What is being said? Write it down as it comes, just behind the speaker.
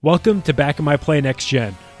Welcome to Back in My Play Next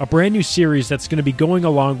Gen, a brand new series that's going to be going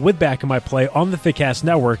along with Back in My Play on the Fitcast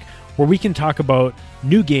Network, where we can talk about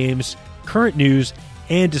new games, current news,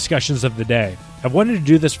 and discussions of the day. I've wanted to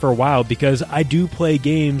do this for a while because I do play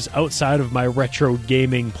games outside of my retro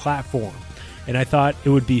gaming platform, and I thought it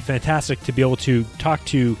would be fantastic to be able to talk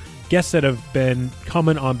to guests that have been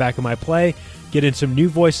coming on Back in My Play, get in some new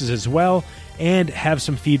voices as well, and have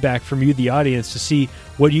some feedback from you, the audience, to see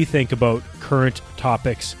what you think about current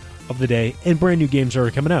topics of the day and brand new games that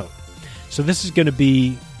are coming out. So this is going to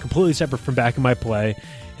be completely separate from Back in My Play.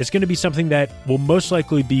 It's going to be something that will most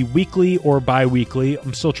likely be weekly or bi-weekly.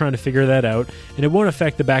 I'm still trying to figure that out. And it won't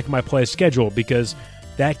affect the Back in My Play schedule because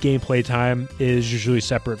that gameplay time is usually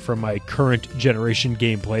separate from my current generation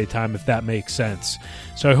gameplay time, if that makes sense.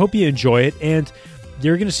 So I hope you enjoy it. And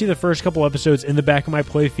you're going to see the first couple episodes in the Back of My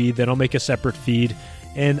Play feed, then I'll make a separate feed.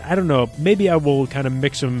 And I don't know, maybe I will kind of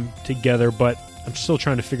mix them together, but I'm still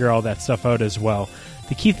trying to figure all that stuff out as well.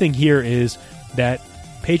 The key thing here is that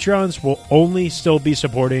Patreons will only still be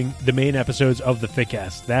supporting the main episodes of the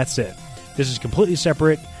Fitcast. That's it. This is completely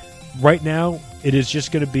separate. Right now, it is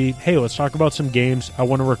just going to be, hey, let's talk about some games. I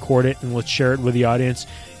want to record it and let's share it with the audience.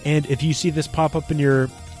 And if you see this pop up in your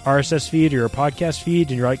RSS feed or your podcast feed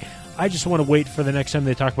and you're like, I just want to wait for the next time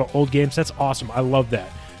they talk about old games, that's awesome. I love that.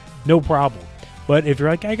 No problem. But if you're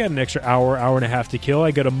like, I got an extra hour and a half to kill, I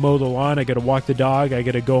got to mow the lawn, I got to walk the dog, I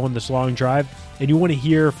got to go on this long drive, and you want to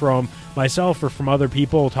hear from myself or from other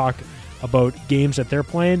people talk about games that they're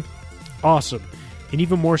playing, awesome. And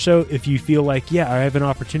even more so if you feel like, yeah, I have an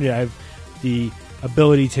opportunity, I have the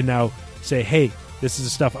ability to now say, hey, this is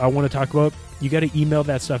the stuff I want to talk about, you got to email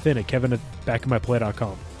that stuff in at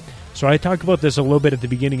kevin@backofmyplay.com. So I talked about this a little bit at the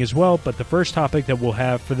beginning as well, but the first topic that we'll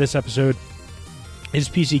have for this episode is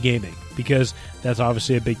PC gaming, because that's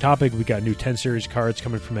obviously a big topic. We got new 10 series cards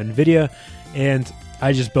coming from NVIDIA, and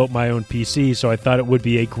I just built my own PC, so I thought it would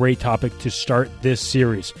be a great topic to start this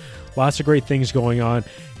series. Lots of great things going on,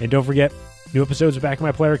 and don't forget, new episodes of Back in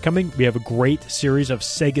My Play are coming. We have a great series of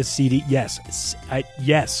Sega CD.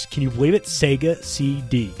 Yes, can you believe it? Sega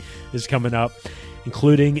CD is coming up,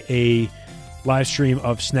 including a live stream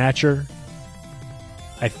of Snatcher.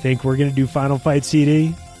 I think we're going to do Final Fight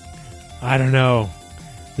CD. I don't know.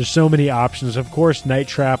 There's so many options. Of course, Night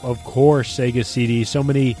Trap. Of course, Sega CD. So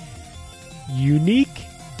many unique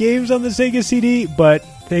games on the Sega CD. But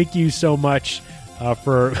thank you so much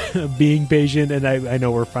for being patient. And I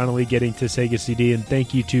know we're finally getting to Sega CD. And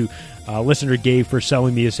thank you to listener Gabe for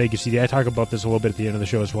selling me a Sega CD. I talk about this a little bit at the end of the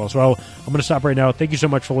show as well. So I'm going to stop right now. Thank you so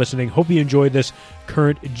much for listening. Hope you enjoyed this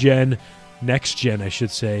current gen, next gen, I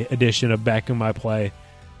should say, edition of Back in My Play.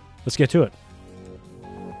 Let's get to it.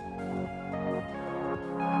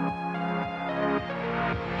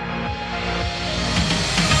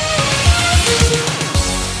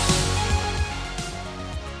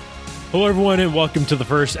 Hello, everyone, and welcome to the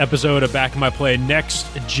first episode of Back in My Play Next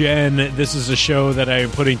Gen. This is a show that I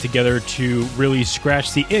am putting together to really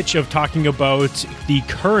scratch the itch of talking about the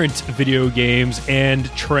current video games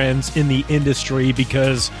and trends in the industry,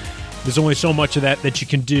 because there's only so much of that you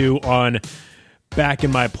can do on Back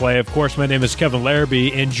in My Play. Of course, my name is Kevin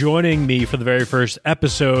Larrabee, and joining me for the very first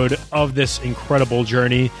episode of this incredible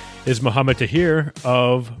journey is Mohammed Tahir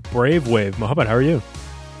of Brave Wave. Mohammed, how are you?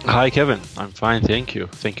 Hi, Kevin. I'm fine, thank you.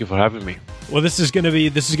 Thank you for having me. Well, this is going to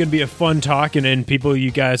be a fun talk, and people, you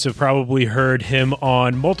guys have probably heard him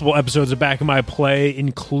on multiple episodes of Back in My Play,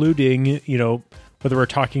 including, whether we're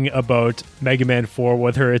talking about Mega Man 4,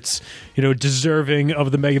 whether it's, deserving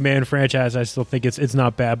of the Mega Man franchise. I still think it's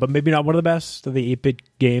not bad, but maybe not one of the best of the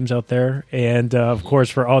 8-bit games out there. And, of course,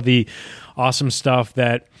 for all the awesome stuff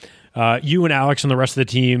that you and Alex and the rest of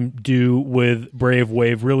the team do with Brave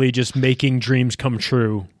Wave, really just making dreams come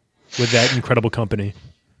true with that incredible company.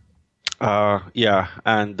 Yeah,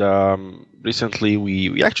 and recently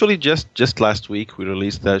we actually just last week we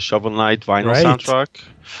released the Shovel Knight vinyl soundtrack,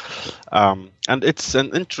 and it's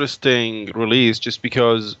an interesting release just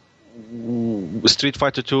because Street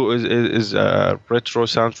Fighter 2 is a retro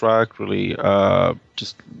soundtrack, really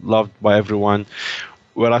just loved by everyone.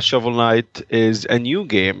 Whereas Shovel Knight is a new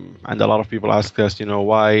game, and a lot of people ask us,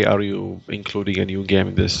 why are you including a new game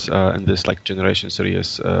in this like Generation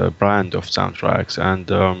Series brand of soundtracks?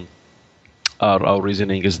 And our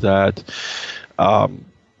reasoning is that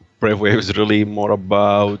Brave Wave is really more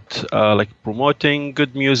about like promoting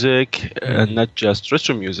good music and not just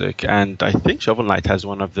retro music. And I think Shovel Knight has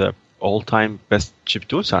one of the all-time best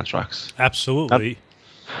chiptune soundtracks. Absolutely.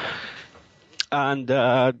 And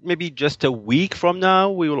maybe just a week from now,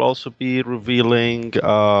 we will also be revealing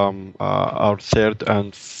our third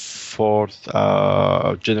and fourth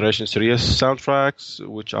generation series soundtracks,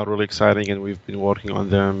 which are really exciting, and we've been working on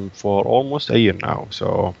them for almost a year now.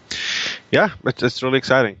 So, yeah, it's really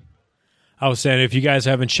exciting. I was saying, if you guys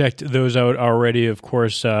haven't checked those out already, of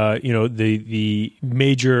course, the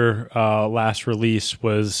major last release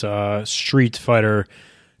was Street Fighter,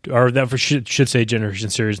 or that should say Generation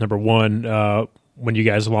Series number 1. When you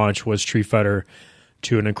guys launched, was Street Fighter,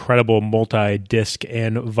 to an incredible multi-disc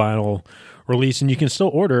and vinyl release, and you can still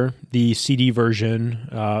order the CD version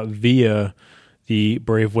via the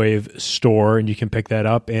Brave Wave store, and you can pick that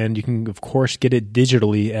up, and you can, of course, get it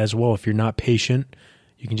digitally as well. If you're not patient,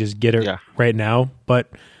 you can just get it right now. But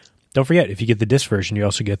don't forget, if you get the disc version, you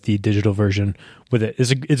also get the digital version with it.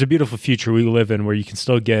 It's a beautiful future we live in, where you can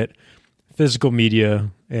still get physical media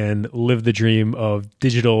and live the dream of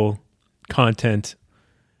digital content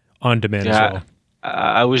on demand as well.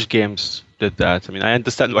 I wish games did that. I mean, I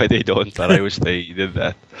understand why they don't, but I wish they did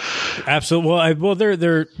that. Absolutely. Well,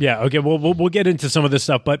 they're yeah. Okay. We'll get into some of this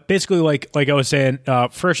stuff, but basically, like I was saying,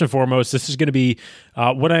 first and foremost, this is going to be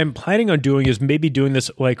what I'm planning on doing is maybe doing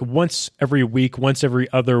this like once every week, once every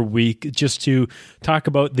other week, just to talk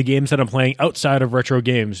about the games that I'm playing outside of retro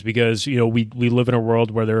games, because we live in a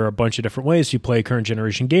world where there are a bunch of different ways you play current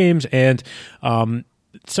generation games, and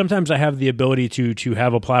sometimes I have the ability to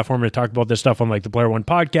have a platform to talk about this stuff on like the Player One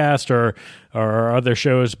podcast or other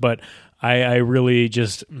shows, but I really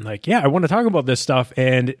just I want to talk about this stuff,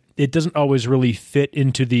 and it doesn't always really fit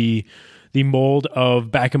into the mold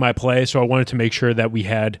of Back in My Play, so I wanted to make sure that we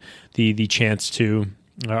had the chance to,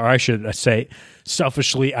 or I should say,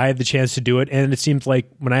 selfishly, I had the chance to do it, and it seemed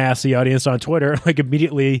like when I asked the audience on Twitter, like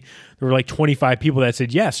immediately there were like 25 people that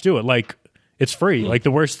said, yes, do it. Like, it's free. Like,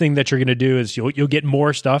 the worst thing that you're going to do is you'll get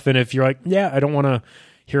more stuff. And if you're like, yeah, I don't want to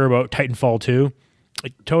hear about Titanfall 2,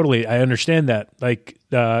 like, totally, I understand that. Like,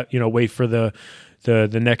 wait for the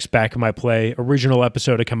next Back in My Play original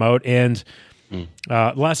episode to come out. And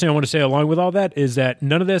last thing I want to say along with all that is that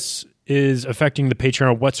none of this is affecting the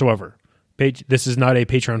Patreon whatsoever. This is not a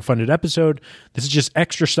Patreon funded episode. This is just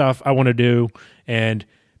extra stuff I want to do. And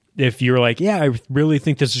if you're like, yeah, I really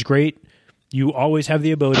think this is great, you always have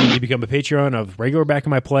the ability to become a Patreon of regular Back in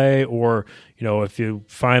My Play, or, if you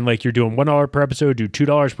find like you're doing $1 per episode, do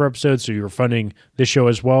 $2 per episode, so you're funding this show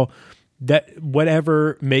as well. That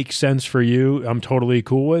whatever makes sense for you, I'm totally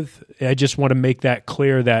cool with. I just want to make that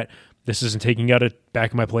clear that this isn't taking out of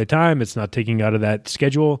Back in My Play time. It's not taking out of that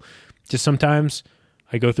schedule. Just sometimes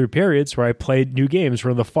I go through periods where I play new games.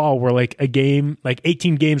 Where in the fall, where like a game, like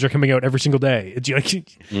 18 games are coming out every single day. It's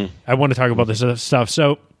like I want to talk about this stuff.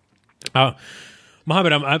 So,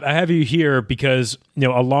 Mohammed, I have you here because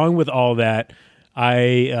along with all that,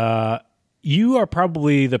 you are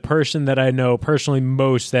probably the person that I know personally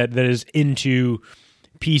most that is into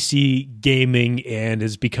PC gaming and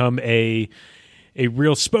has become a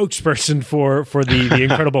real spokesperson for the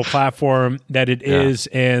incredible platform that it is.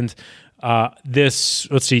 And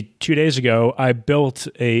let's see, 2 days ago, I built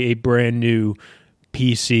a brand new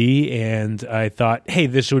PC, and I thought, hey,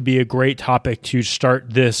 this would be a great topic to start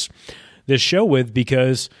this show with,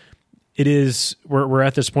 because we're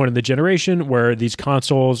at this point in the generation where these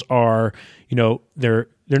consoles are, they're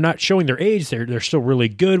not showing their age. They're still really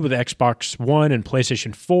good with Xbox One and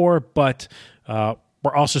PlayStation 4, but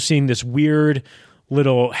we're also seeing this weird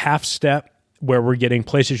little half step where we're getting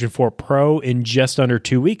PlayStation 4 Pro in just under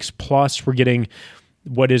 2 weeks, plus we're getting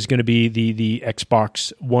what is going to be the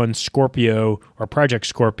Xbox One Scorpio, or Project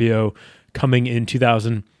Scorpio, coming in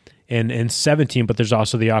 2017. But there's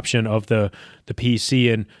also the option of the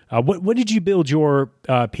PC. And when did you build your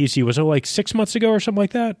PC? Was it like 6 months ago or something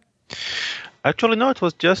like that? Actually, no. It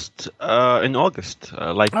was just in August,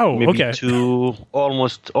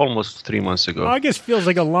 almost 3 months ago. August feels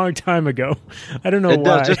like a long time ago. I don't know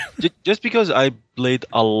why. Just because I played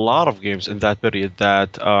a lot of games in that period.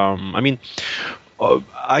 That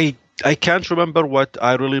I can't remember what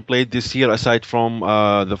I really played this year aside from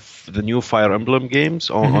the new Fire Emblem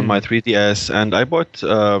games on my 3DS, and I bought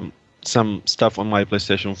some stuff on my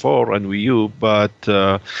PlayStation 4 and Wii U, but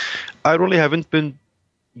I really haven't been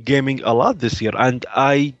gaming a lot this year, and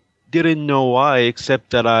I didn't know why,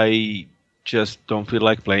 except that I just don't feel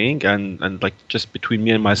like playing, and like, just between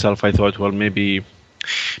me and myself, I thought, well, maybe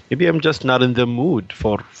I'm just not in the mood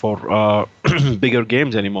for bigger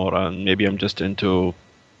games anymore, and maybe I'm just into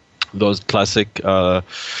those classic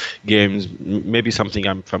games, maybe something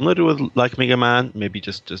I'm familiar with, like Mega Man, maybe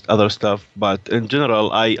just other stuff. But in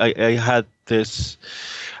general, I had this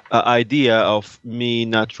idea of me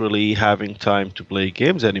not really having time to play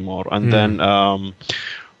games anymore. And then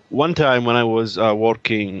one time when I was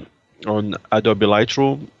working on Adobe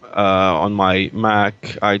Lightroom, on my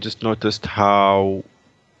Mac, I just noticed how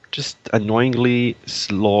just annoyingly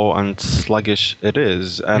slow and sluggish it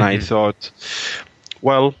is. And I thought,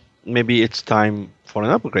 well, maybe it's time for an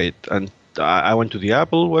upgrade. And I went to the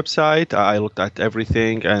Apple website, I looked at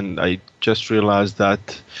everything, and I just realized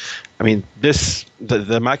that, I mean,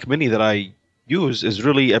 the Mac Mini that I use is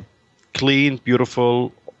really a clean,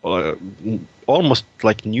 beautiful, almost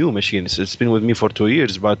like new machine. It's been with me for 2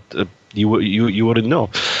 years, but you wouldn't know.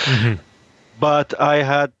 But I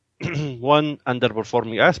had one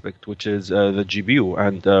underperforming aspect, which is the GPU,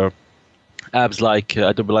 and apps like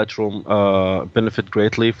Adobe Lightroom benefit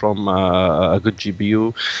greatly from a good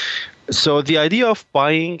GPU. So the idea of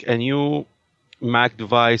buying a new Mac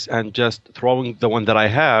device and just throwing the one that I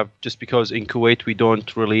have, just because in Kuwait we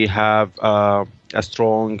don't really have a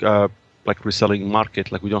strong like reselling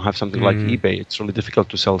market, like we don't have something like eBay. It's really difficult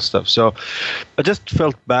to sell stuff. So I just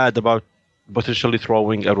felt bad about potentially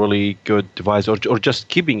throwing a really good device or just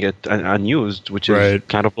keeping it unused, which is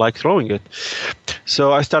kind of like throwing it.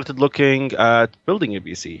 So I started looking at building a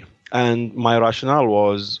PC, and my rationale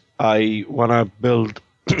was I want to build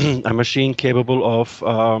a machine capable of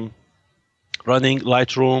running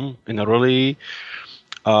Lightroom in a really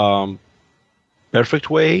perfect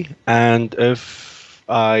way, and if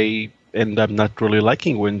I end up not really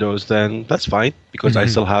liking Windows, then that's fine, because I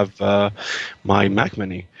still have my Mac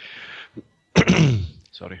Mini.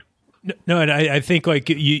 Sorry. No, and I think like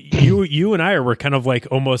you and I were kind of like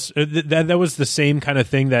almost that was the same kind of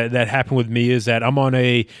thing that happened with me. Is that I'm on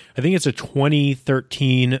I think it's a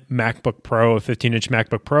 2013 MacBook Pro, a 15-inch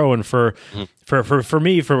MacBook Pro, and for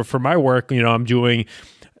me for my work, I'm doing.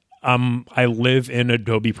 I live in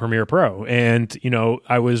Adobe Premiere Pro, and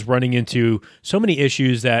I was running into so many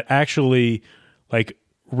issues that actually like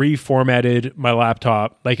reformatted my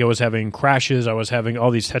laptop. Like I was having crashes, I was having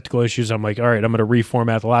all these technical issues. I'm like, all right, I'm going to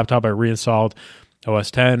reformat the laptop. I reinstalled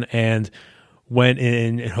OS 10 and went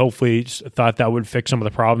in and hopefully thought that would fix some of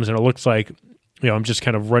the problems. And it looks like, I'm just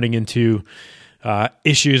kind of running into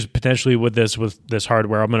issues potentially with this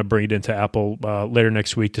hardware. I'm going to bring it into Apple later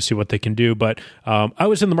next week to see what they can do. But I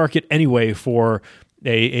was in the market anyway for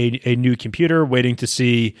a new computer, waiting to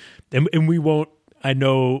see, and we won't. I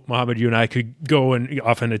know, Mohammed, you and I could go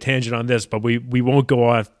off on a tangent on this, but we won't go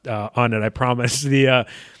off on it. I promise. I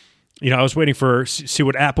was waiting see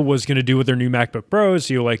what Apple was going to do with their new MacBook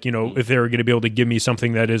Pros. If they were going to be able to give me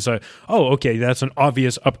something that is, okay, that's an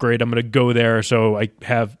obvious upgrade. I'm going to go there, so I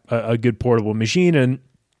have a good portable machine. And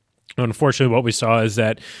unfortunately, what we saw is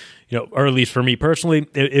that, or at least for me personally,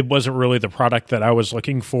 it wasn't really the product that I was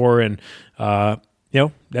looking for, and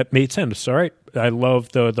that made sense. All right. I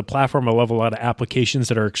love the platform. I love a lot of applications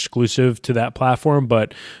that are exclusive to that platform.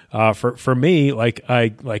 But for me, like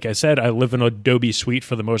I said, I live in Adobe Suite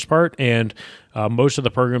for the most part, and most of the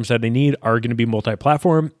programs that I need are going to be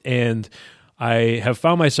multi-platform. And I have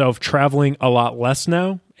found myself traveling a lot less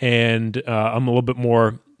now, and I'm a little bit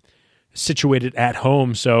more situated at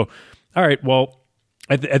home. So, all right, well,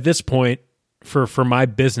 at this point, for my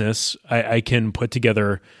business, I can put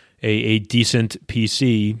together a decent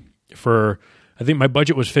PC for. I think my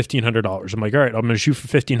budget was $1,500. I'm like, all right, I'm going to shoot for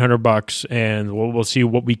 $1,500, and we'll see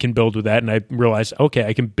what we can build with that. And I realized, okay,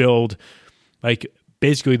 I can build like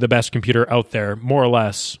basically the best computer out there, more or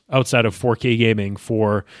less, outside of 4K gaming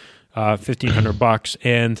for $1,500.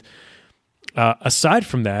 And aside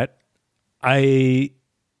from that, I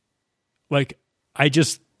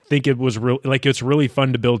just think it was it's really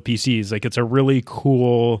fun to build PCs. Like it's a really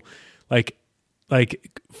cool, like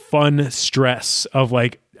fun stress of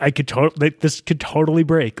like. This could totally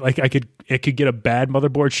break. Like it could get a bad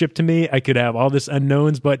motherboard shipped to me. I could have all this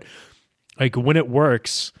unknowns, but like when it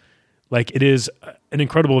works, like it is an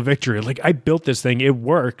incredible victory. Like I built this thing, it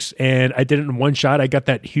works, and I did it in one shot. I got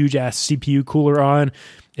that huge ass CPU cooler on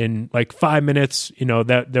in like 5 minutes.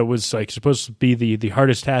 That was like supposed to be the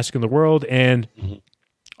hardest task in the world. And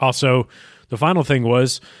also the final thing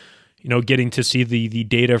was, getting to see the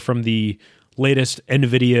data from the latest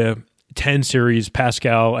NVIDIA 10 series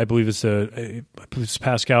Pascal, I believe it's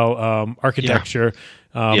Pascal architecture.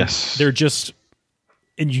 Yeah. Yes. They're just,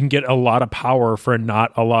 and you can get a lot of power for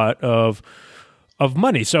not a lot of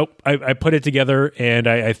money. So I put it together, and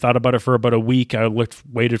I thought about it for about a week. I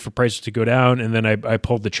waited for prices to go down, and then I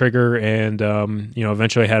pulled the trigger, and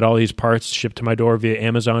eventually I had all these parts shipped to my door via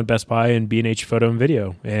Amazon, Best Buy, and B&H Photo and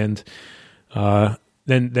Video, and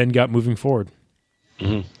then got moving forward.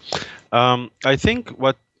 I think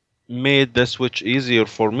what made the switch easier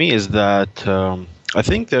for me is that I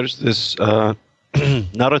think there's this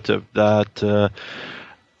narrative that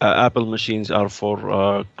Apple machines are for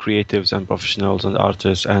creatives and professionals and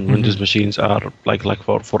artists, and Windows machines are like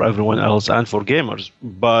for everyone else and for gamers.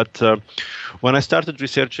 But when I started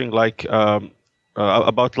researching about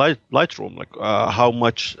Lightroom, how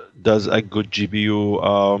much does a good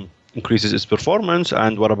GPU increases its performance,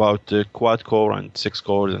 and what about the quad core and 6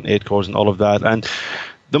 cores and 8 cores and all of that? And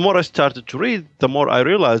the more I started to read, the more I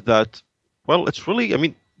realized that, well, it's really, I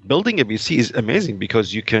mean, building a PC is amazing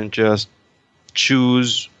because you can just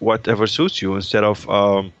choose whatever suits you instead of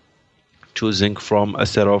choosing from a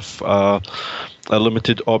set of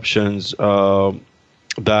limited options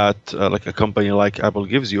that like a company like Apple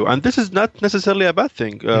gives you. And this is not necessarily a bad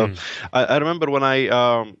thing. I remember when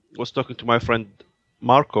I was talking to my friend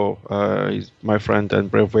Marco, he's my friend and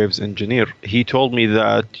Brave Waves engineer. He told me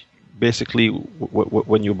that basically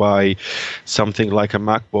when you buy something like a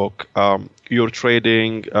MacBook, you're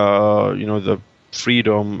trading the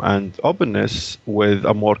freedom and openness with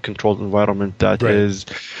a more controlled environment that is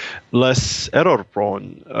less error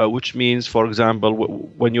prone, which means, for example,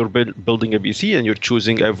 when you're building a PC and you're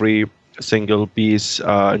choosing every single piece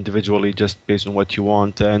individually just based on what you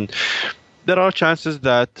want, and there are chances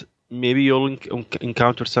that maybe you'll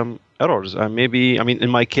encounter some errors. Maybe, I mean, in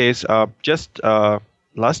my case, just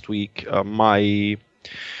last week, my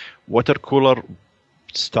water cooler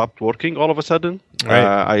stopped working all of a sudden. Right.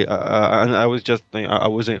 I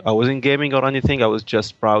wasn't gaming or anything. I was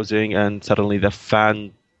just browsing, and suddenly the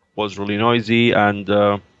fan was really noisy, and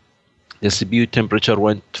the CPU temperature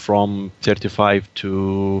went from 35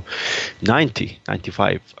 to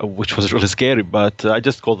 95, which was really scary. But I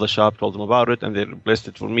just called the shop, told them about it, and they replaced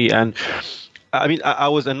it for me. And I mean, I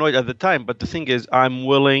was annoyed at the time, but the thing is, I'm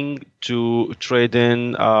willing to trade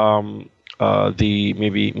in the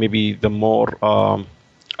more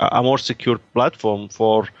a more secure platform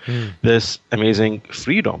for this amazing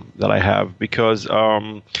freedom that I have, because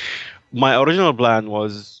my original plan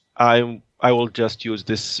was I will just use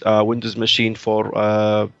this Windows machine for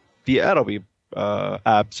the Adobe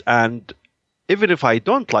apps, and even if I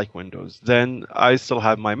don't like Windows, then I still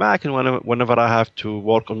have my Mac, and whenever I have to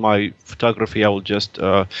work on my photography, I will just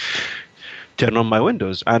turn on my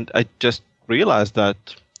Windows. And I just realized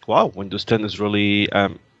that, wow, Windows 10 is really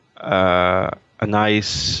a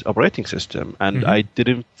nice operating system, and I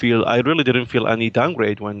really didn't feel any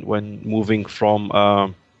downgrade when moving from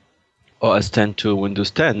OS 10 to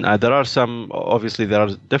Windows 10. There are obviously there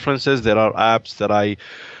are differences. There are apps that I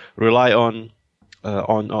rely on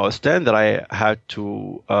OS 10 that I had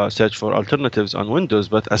to search for alternatives on Windows.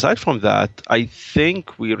 But aside from that, I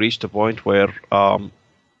think we reached a point where,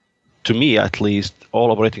 to me at least,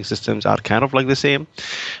 all operating systems are kind of like the same.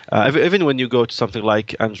 Even when you go to something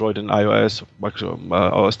like Android and iOS,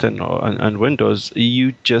 OS 10 and Windows,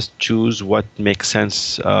 you just choose what makes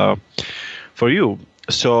sense for you.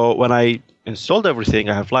 So when I installed everything,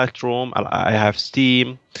 I have Lightroom, I have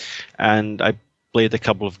Steam, and I played a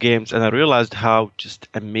couple of games, and I realized how just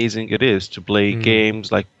amazing it is to play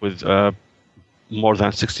games like with more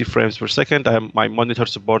than 60 frames per second. My monitor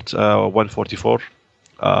supports 144.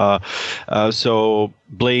 So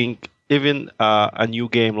playing even a new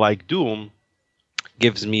game like Doom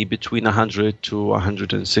gives me between 100 to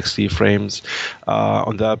 160 frames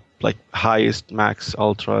on the highest max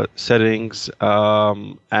ultra settings,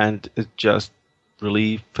 and it just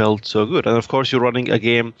really felt so good. And of course, you're running a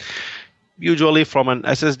game usually from an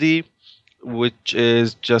SSD, which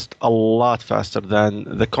is just a lot faster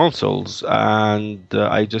than the consoles. And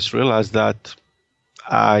I just realized that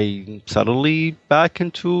I'm suddenly back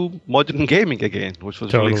into modern gaming again, which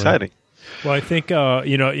was really exciting. Well, I think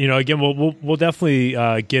again, we'll definitely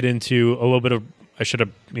get into a little bit of. I should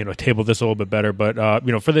have tabled this a little bit better, but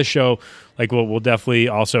for this show, we'll definitely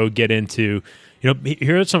also get into.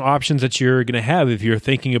 Here are some options that you're going to have if you're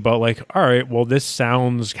thinking about all right, well, this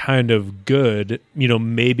sounds kind of good.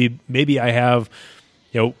 Maybe I have,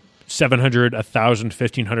 $700, $1,000,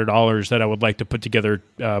 $1,500 that I would like to put together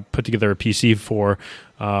a PC for.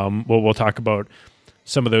 We'll talk about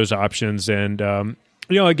some of those options, and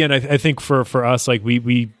again, I think for us,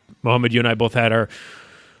 we Mohammed, you and I both had our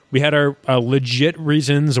legit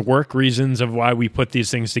reasons, work reasons of why we put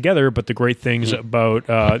these things together. But the great things about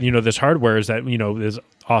this hardware is that there's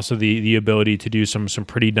also the ability to do some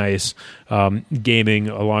pretty nice gaming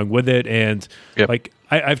along with it. And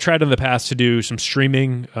I've tried in the past to do some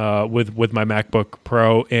streaming with my MacBook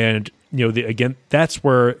Pro, and again, that's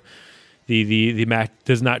where the Mac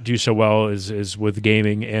does not do so well is with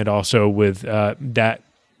gaming, and also with that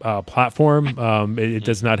platform. It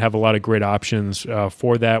does not have a lot of great options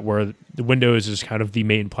for that, where the Windows is kind of the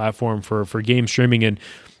main platform for game streaming. And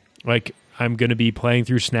I'm going to be playing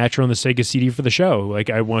through Snatcher on the Sega CD for the show. Like,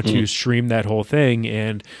 I want to stream that whole thing,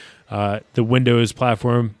 and the Windows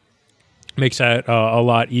platform makes that a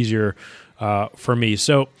lot easier for me.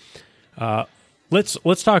 So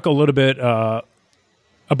let's talk a little bit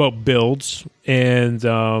about builds, and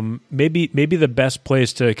maybe the best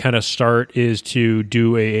place to kind of start is to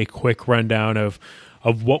do a quick rundown of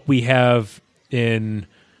what we have in.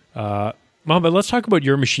 Mohammed, let's talk about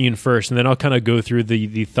your machine first, and then I'll kind of go through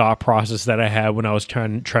the thought process that I had when I was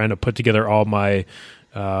trying to put together all my,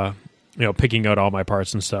 picking out all my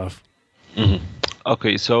parts and stuff. Mm-hmm.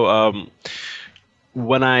 Okay, so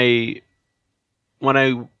when I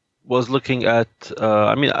was looking at,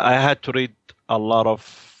 I had to read a lot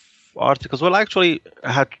of articles. Well, actually,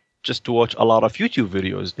 I had just to watch a lot of YouTube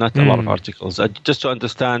videos, not a lot of articles, just to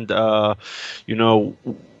understand,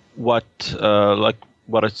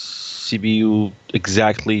 what a CPU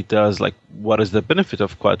exactly does, like what is the benefit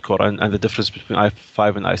of quad core and the difference between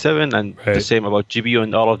i5 and i7, and the same about GPU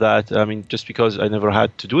and all of that. I mean, just because I never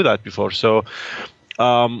had to do that before. So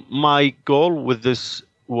my goal with this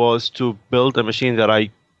was to build a machine that I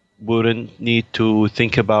wouldn't need to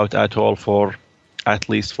think about at all for at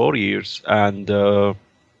least 4 years, and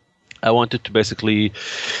I wanted to basically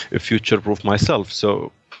future-proof myself.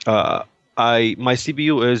 So my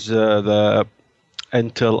CPU is the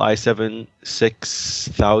Intel i7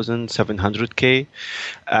 6700K,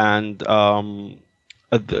 and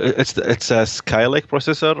it's a Skylake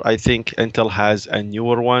processor. I think Intel has a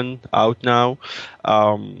newer one out now.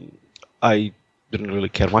 I didn't really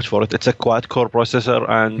care much for it. It's a quad-core processor,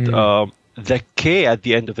 and the K at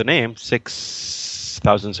the end of the name,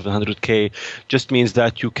 6700K, just means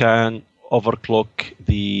that you can overclock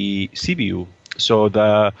the CPU. So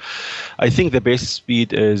I think the base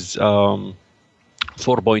speed is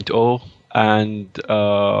 4.0, and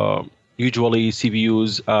usually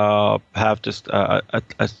CPUs have just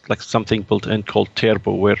like something built in called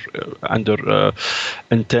turbo, where under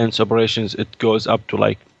intense operations it goes up to,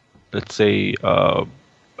 like, let's say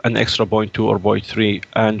an extra 0.2 or 0.3,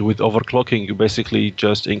 and with overclocking you basically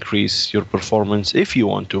just increase your performance if you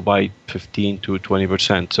want to by 15 to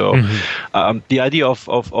 20%. So the idea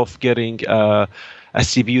of getting a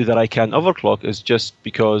CPU that I can overclock is just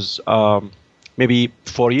because maybe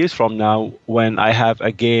 4 years from now, when I have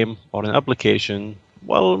a game or an application,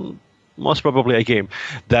 well, most probably a game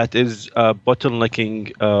that is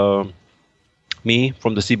bottlenecking me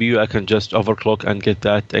from the CPU, I can just overclock and get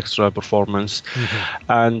that extra performance.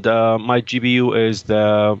 And my GPU is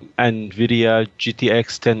the NVIDIA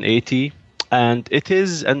GTX 1080, and it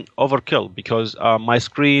is an overkill because my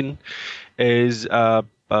screen is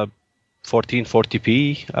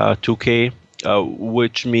 1440p 2K,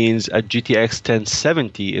 which means a GTX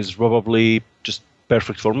 1070 is probably just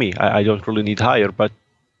perfect for me. I don't really need higher, but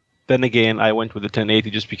then again, I went with the 1080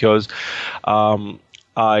 just because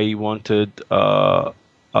I wanted the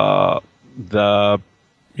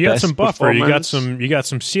you got some buffer, you got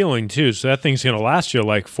some ceiling too, so that thing's gonna last you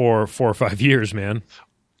like 4 or 5 years, man.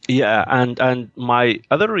 Yeah, and my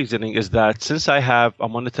other reasoning is that since I have a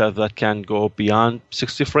monitor that can go beyond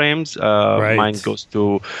 60 frames, mine goes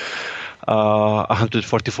to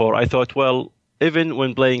 144. I thought, well, even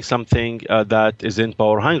when playing something that isn't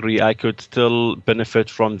power hungry, I could still benefit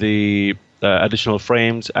from the additional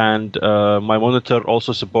frames. And my monitor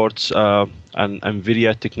also supports an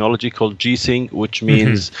NVIDIA technology called G-Sync, which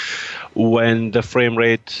means when the frame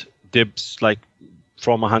rate dips like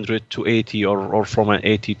from 100 to 80 or from an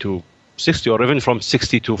 80 to 60 or even from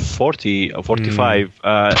 60 to 40 or 45,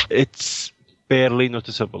 it's barely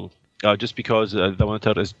noticeable. Just because the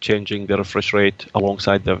monitor is changing the refresh rate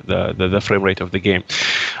alongside the frame rate of the game.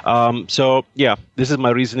 So yeah, this is my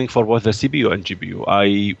reasoning for both the CPU and GPU.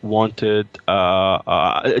 I wanted,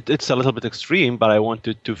 it's a little bit extreme, but I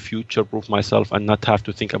wanted to future-proof myself and not have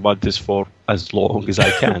to think about this for as long as I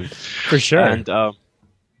can. For sure. And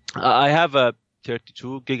I have a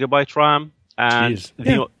 32 gigabyte RAM, and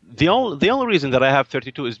the only reason that I have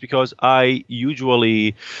 32 is because I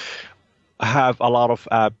usually have a lot of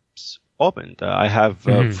apps opened. I have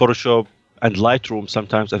Photoshop and Lightroom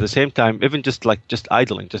sometimes at the same time, even just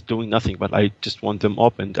idling, just doing nothing, but I just want them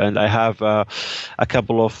opened. And I have a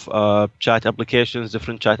couple of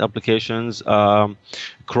different chat applications.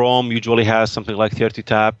 Chrome usually has something like 30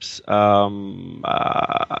 tabs.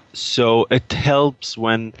 So it helps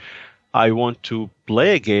when I want to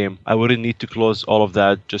play a game. I wouldn't need to close all of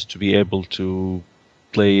that just to be able to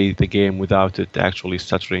play the game without it actually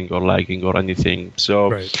stuttering or lagging or anything.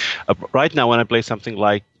 So right now when I play something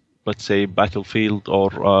like, let's say, Battlefield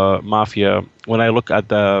or Mafia, when I look at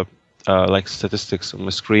the like statistics on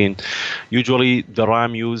the screen. Usually the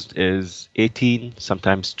RAM used is 18,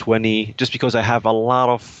 sometimes 20, just because I have a lot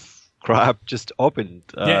of crap just opened.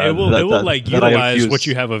 It will like utilize what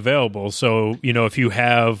you have available. So, if you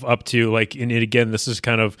have up to like, and again, this is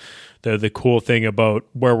kind of the cool thing about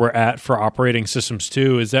where we're at for operating systems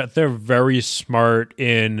too, is that they're very smart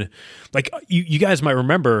in, like, you guys might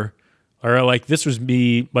remember, or like this was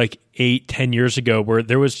me like 8-10 years ago, where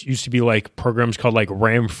there used to be like programs called like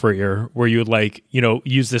RAM Freer, where you would like,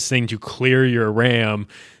 use this thing to clear your RAM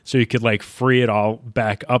so you could like free it all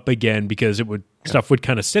back up again, because stuff would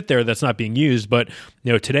kind of sit there that's not being used. But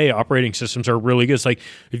today operating systems are really good. It's like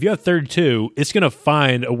if you have 32, it's going to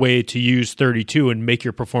find a way to use 32 and make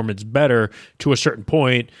your performance better to a certain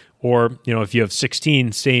point. Or if you have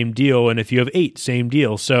 16, same deal, and if you have 8, same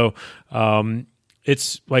deal. So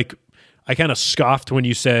it's like, I kind of scoffed when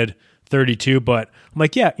you said 32, but I'm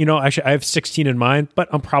like, yeah, actually I have 16 in mind, but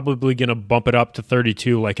I'm probably going to bump it up to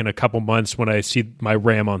 32 like in a couple months when I see my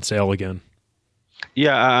RAM on sale again.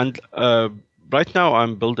 Yeah, and right now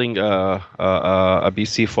I'm building a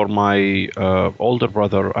PC for my older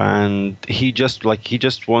brother, and he just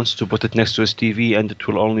wants to put it next to his TV, and it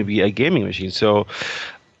will only be a gaming machine. So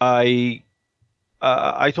I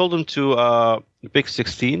told him to pick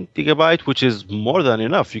 16 gigabyte, which is more than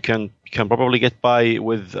enough. You can probably get by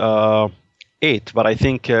with 8, but I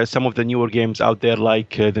think some of the newer games out there,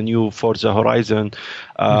 like the new Forza Horizon,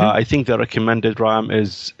 I think the recommended RAM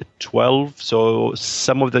is 12. So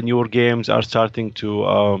some of the newer games are starting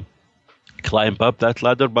to climb up that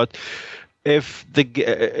ladder. But if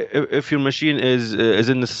your machine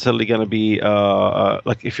isn't necessarily going to be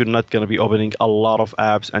like, if you're not going to be opening a lot of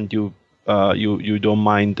apps, and you don't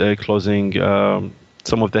mind closing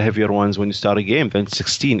some of the heavier ones when you start a game, then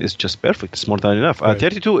 16 is just perfect. It's more than enough. Right.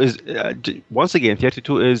 32 is, once again,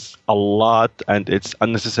 32 is a lot, and it's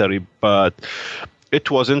unnecessary, but it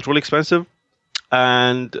wasn't really expensive.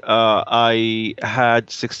 And I had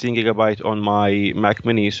 16 gigabyte on my Mac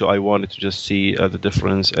Mini, so I wanted to just see the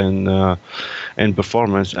difference in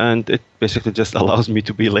performance, and it basically just allows me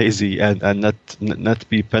to be lazy and not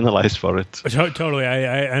be penalized for it. Totally,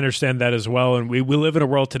 I understand that as well. And we live in a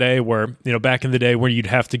world today where, back in the day where you'd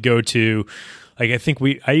have to go to, like,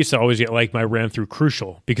 I used to always get like my RAM through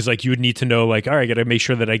Crucial, because like you would need to know, like, all right, I got to make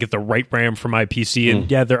sure that I get the right RAM for my PC. And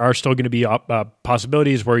yeah, there are still going to be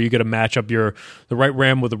possibilities where you got to match up the right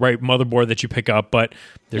RAM with the right motherboard that you pick up. But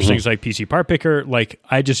there's things like PC Part Picker. Like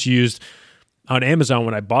I just used on Amazon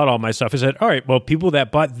when I bought all my stuff, I said, all right, well, people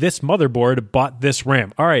that bought this motherboard bought this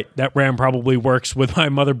RAM. All right, that RAM probably works with my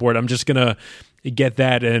motherboard. I'm just going to get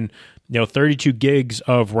that. And 32 gigs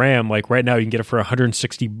of RAM, like right now you can get it for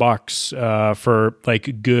 $160 for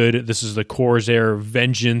like good. This is the Corsair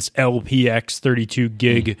Vengeance LPX 32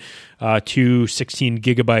 gig, 16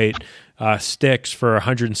 gigabyte sticks for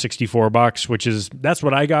 $164, that's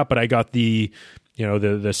what I got. But I got the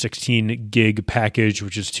 16 gig package,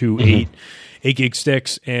 which is two 8 gig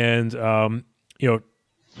sticks. And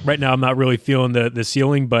right now I'm not really feeling the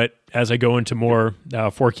ceiling, but as I go into more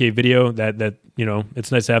 4K video, that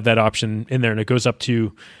it's nice to have that option in there. And it goes up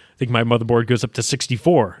to, I think my motherboard goes up to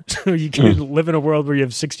 64. So you can live in a world where you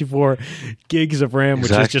have 64 gigs of RAM, which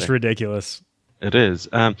is just ridiculous. It is.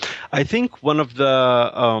 I think one of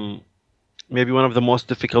the maybe one of the most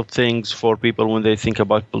difficult things for people when they think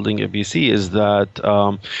about building a PC is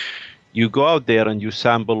that you go out there and you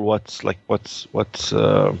sample what's in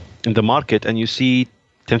the market, and you see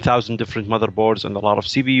 10,000 different motherboards and a lot of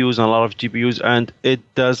CPUs and a lot of GPUs, and it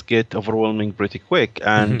does get overwhelming pretty quick.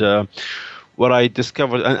 And what I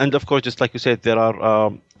discovered, and of course, just like you said, there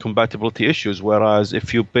are compatibility issues. Whereas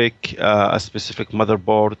if you pick a specific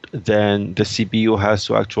motherboard, then the CPU has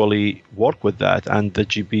to actually work with that, and the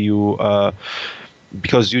GPU,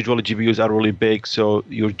 because usually GPUs are really big, so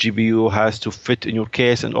your GPU has to fit in your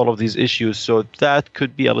case and all of these issues. So that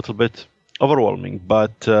could be a little bit overwhelming.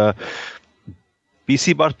 But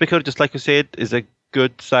PC Part Picker, just like you said, is a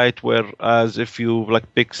good site, whereas if you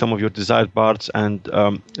pick some of your desired parts and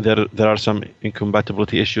there are some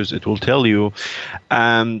incompatibility issues, it will tell you.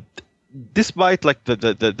 And despite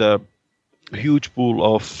the huge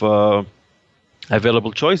pool of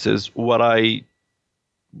available choices, what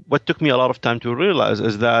took me a lot of time to realize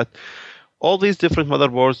is that all these different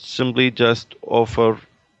motherboards simply just offer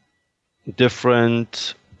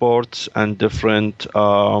different ports and different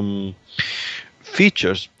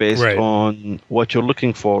features based on what you're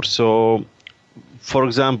looking for. So, for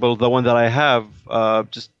example, the one that I have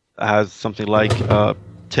just has something like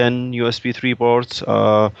 10 USB 3 ports.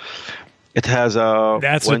 It has a...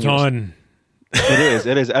 That's a ton. It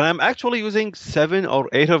is, and I'm actually using 7 or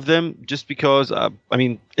 8 of them just because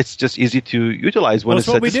it's just easy to utilize when Well, it's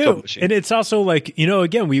that's what a we desktop do, machine. and it's also like,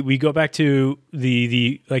 again, we go back to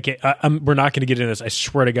the like we're not going to get into this, I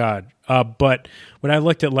swear to God. But when I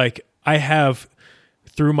looked at, like, I have,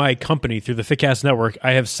 through my company, through the Fitcast Network,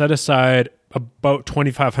 I have set aside about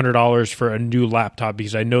 $2,500 for a new laptop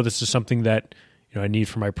because I know this is something that I need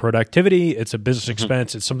for my productivity. It's a business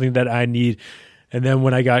expense. It's something that I need. And then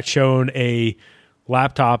when I got shown a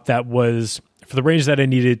laptop that was for the range that I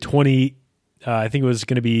needed, I think it was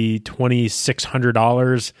going to be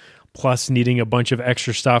 $2,600 plus needing a bunch of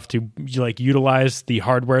extra stuff to like utilize the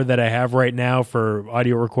hardware that I have right now for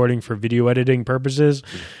audio recording for video editing purposes.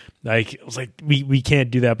 Like, I was like, we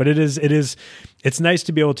can't do that, but it's nice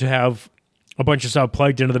to be able to have a bunch of stuff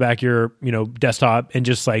plugged into the back of your, desktop and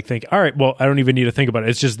just like think, all right, well, I don't even need to think about it.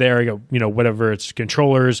 It's just there. I go, whatever, it's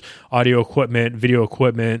controllers, audio equipment, video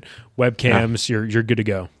equipment, webcams, you're good to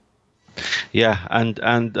go. Yeah, and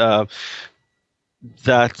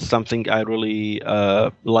that's something I really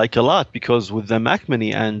like a lot, because with the Mac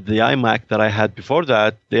Mini and the iMac that I had before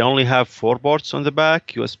that, they only have 4 ports on the back,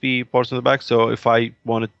 USB ports on the back. So if I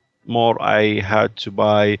wanted more, I had to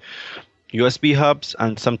buy USB hubs,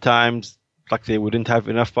 and sometimes like they wouldn't have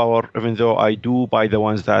enough power, even though I do buy the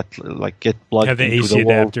ones that like get plugged have the into AC the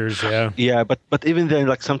wall. adapters, Yeah, but even then,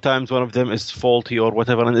 like sometimes one of them is faulty or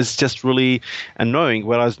whatever, and it's just really annoying.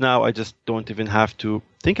 Whereas now I just don't even have to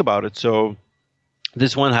think about it. So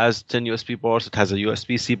this one has 10 USB ports. It has a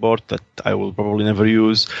USB-C port that I will probably never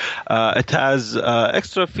use. It has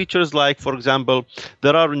extra features like, for example,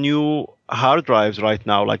 there are new hard drives right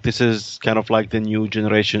now. Like this is kind of like the new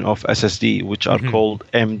generation of SSD, which are called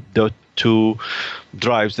M.2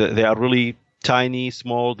 drives. They are really tiny,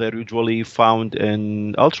 small. They're usually found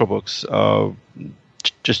in Ultrabooks.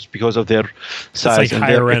 Just because of their size. It's like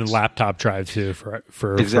higher end laptop drive too for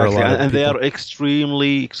exactly, for a lot of and they people. are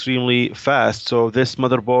extremely fast. So this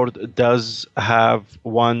motherboard does have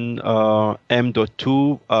one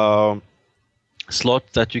M.2 slot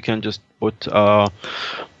that you can just put your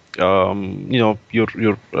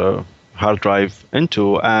hard drive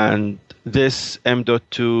into, and this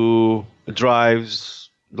M.2 drives,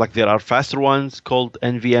 like there are faster ones called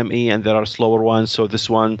NVMe and there are slower ones. So this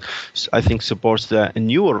one, I think, supports the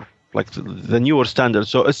newer standard.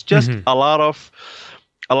 So it's just a lot of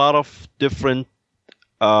different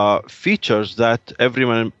features that every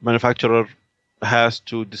manufacturer has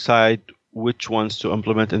to decide which ones to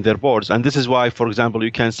implement in their boards. And this is why, for example,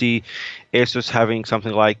 you can see Asus having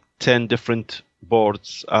something like 10 different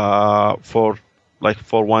boards for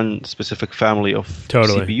one specific family of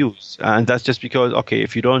CPUs, and that's just because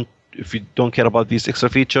if you don't care about these extra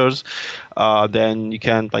features, then you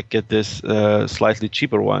can get this slightly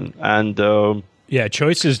cheaper one. And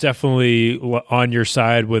choice is definitely on your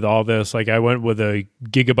side with all this. Like I went with a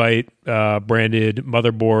Gigabyte branded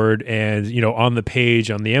motherboard, and on the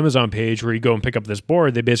page, on the Amazon page where you go and pick up this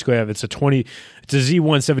board, they basically have it's a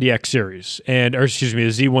Z170X series, a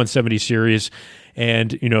Z170 series,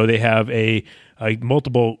 and they have a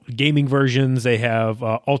multiple gaming versions. They have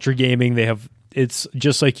ultra gaming. They have, it's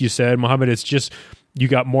just like you said, Mohammed, it's just, you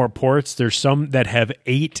got more ports. There's some that have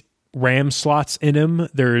 8 RAM slots in them.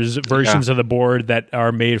 There's versions of the board that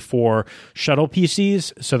are made for shuttle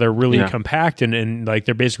PCs. So they're really compact and like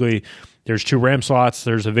they're basically, there's 2 RAM slots,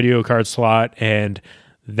 there's a video card slot, and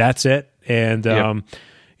that's it. And,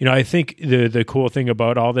 I think the cool thing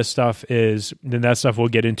about all this stuff is, and that stuff we'll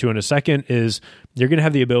get into in a second, is you're going to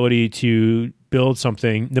have the ability to build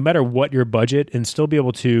something no matter what your budget and still be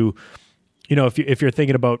able to, if you're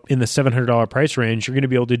thinking about in the $700 price range, you're going to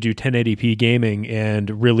be able to do 1080p gaming and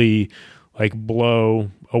really like blow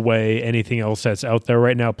away anything else that's out there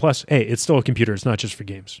right now. Plus, hey, it's still a computer. It's not just for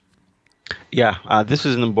games. Yeah, this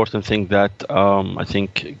is an important thing that I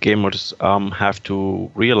think gamers have to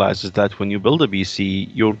realize, is that when you build a PC,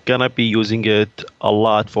 you're going to be using it a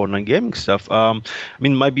lot for non-gaming stuff. My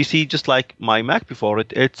PC, just like my Mac before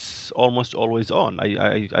it, it's almost always on.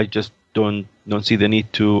 I just don't see the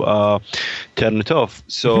need to turn it off.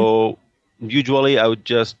 So usually I would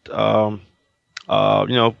just, come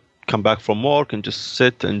back from work and just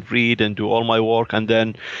sit and read and do all my work. And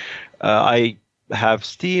then I have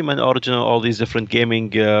Steam and Origin, all these different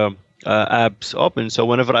gaming apps open. So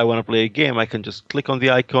whenever I want to play a game, I can just click on the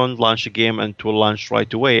icon, launch a game, and it will launch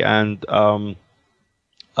right away. And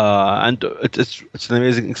it's an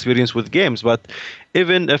amazing experience with games. But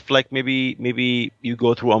even if maybe you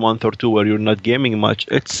go through a month or two where you're not gaming much,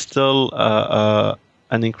 it's still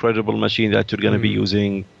an incredible machine that you're going to be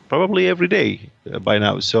using probably every day by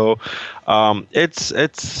now. So that's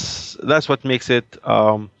what makes it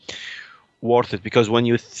worth it, because when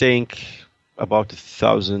you think about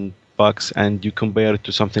 $1,000 and you compare it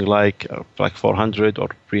to something like 400 or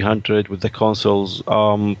 300 with the consoles,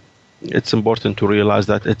 it's important to realize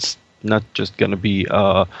that it's not just going to be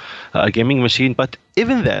a gaming machine. But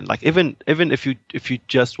even then, like even if you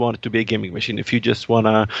just want it to be a gaming machine, if you just want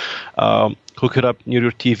to hook it up near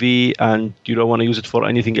your TV and you don't want to use it for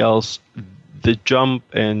anything else, the jump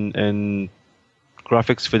in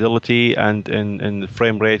graphics fidelity and in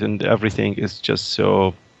frame rate and everything is just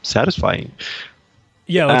so satisfying.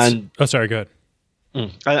 Yeah. Sorry, go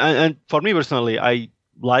ahead. And for me personally, I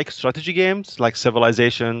like strategy games like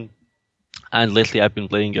Civilization. And lately, I've been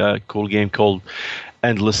playing a cool game called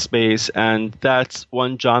Endless Space, and that's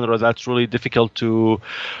one genre that's really difficult to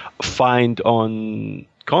find on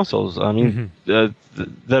consoles. I mean, there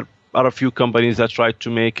are a few companies that try to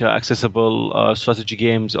make accessible strategy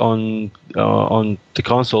games on the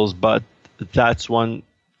consoles, but that's one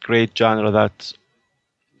great genre that's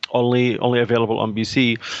only available on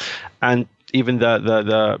PC, and even the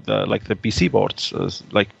like the PC boards,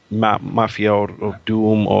 like Mafia or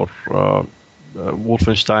Doom or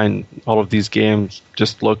Wolfenstein, all of these games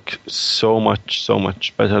just look so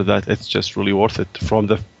much better that it's just really worth it from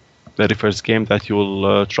the very first game that you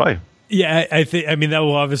will try. Yeah, I mean, that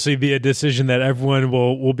will obviously be a decision that everyone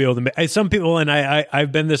will be able to make. Some people, and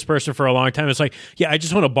I've been this person for a long time, it's like, yeah, I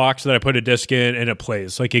just want a box that I put a disc in and it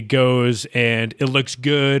plays. Like, it goes and it looks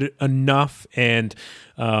good enough. And,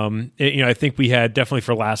 I think we had definitely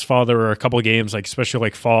for last fall, there were a couple of games, like especially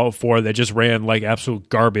like Fallout 4, that just ran like absolute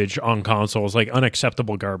garbage on consoles, like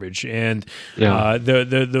unacceptable garbage. And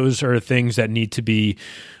those are things that need to be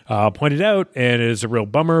pointed out, and it is a real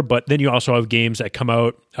bummer. But then you also have games that come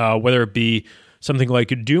out, whether it be something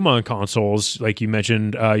like Doom on consoles, like you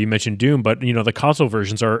mentioned Doom, but the console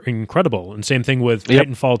versions are incredible. And same thing with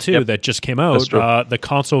Titanfall 2 that just came out. The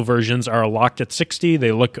console versions are locked at 60.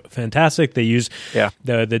 They look fantastic. They use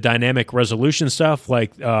the dynamic resolution stuff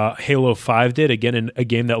like Halo 5 did, again, in a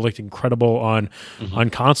game that looked incredible on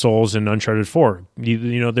consoles, and Uncharted 4.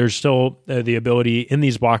 There's still the ability in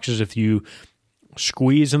these boxes, if you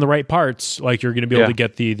squeeze in the right parts, like you're going to be able to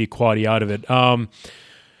get the quality out of it.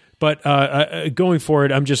 But going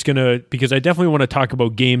forward, I'm just going to, because I definitely want to talk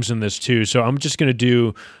about games in this too, so I'm just going to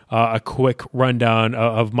do a quick rundown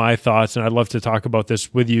of my thoughts, and I'd love to talk about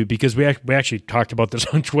this with you, because we actually talked about this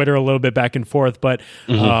on Twitter a little bit back and forth, but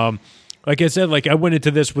like I said, like I went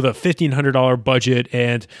into this with a $1,500 budget,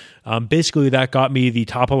 and basically that got me the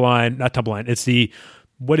it's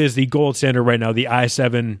what is the gold standard right now, the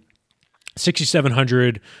i7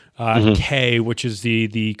 6700 K, which is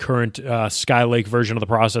the current Skylake version of the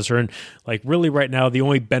processor. And like really right now, the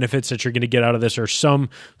only benefits that you're going to get out of this are some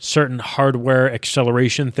certain hardware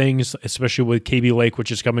acceleration things, especially with KB Lake, which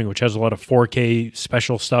is coming, which has a lot of 4K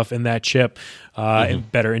special stuff in that chip, and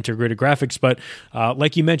better integrated graphics. But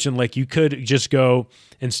like you mentioned, like you could just go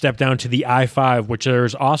and step down to the i5, which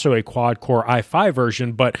there's also a quad core i5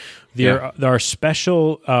 version, but there are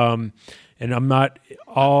special, and I'm not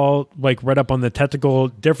all like read up on the technical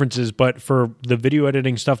differences, but for the video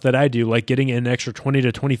editing stuff that I do, like getting an extra 20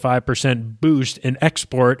 to 25% boost in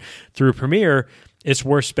export through Premiere, it's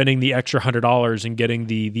worth spending the extra $100 and getting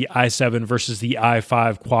the i7 versus the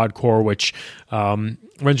i5 quad core, which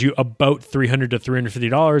runs you about $300 to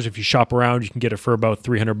 $350. If you shop around, you can get it for about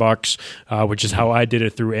 $300, which is how I did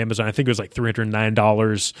it through Amazon. I think it was like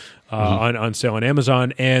 $309 on sale on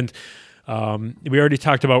Amazon. And we already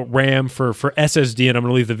talked about RAM for SSD, and I'm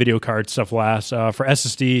going to leave the video card stuff last. For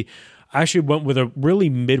SSD, I actually went with a really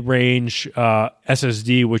mid-range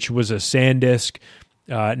SSD, which was a SanDisk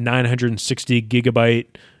 960 gigabyte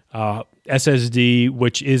SSD,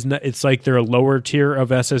 which is not, it's like their lower tier of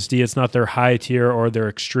SSD. It's not their high tier or their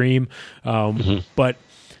extreme, but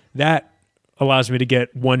that allows me to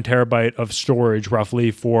get 1 terabyte of storage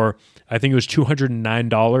roughly for, I think it was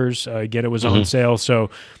 $209. Again, it was on sale, so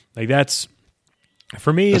like that's,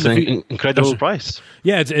 for me, that's an incredible price.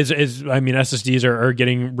 Yeah, it's I mean, SSDs are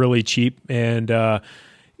getting really cheap, and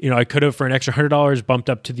I could have for an extra $100 bumped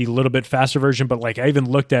up to the little bit faster version, but like I even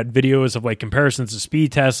looked at videos of like comparisons to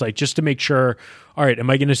speed tests, like just to make sure, all right, am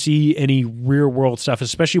I going to see any real world stuff,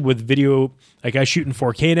 especially with video? Like I shoot in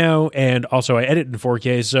 4K now, and also I edit in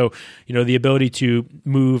 4K, so the ability to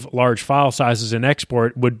move large file sizes and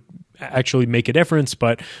export would actually make a difference,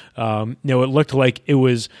 but it looked like it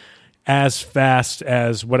was as fast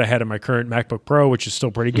as what I had in my current MacBook Pro, which is still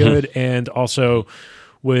pretty good. And also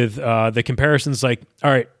with the comparisons, like, all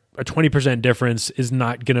right, a 20% difference is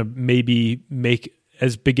not going to maybe make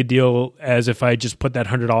as big a deal as if I just put that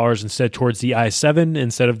 $100 instead towards the i7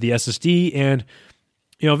 instead of the SSD. And,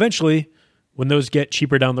 eventually when those get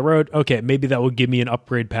cheaper down the road, okay, maybe that will give me an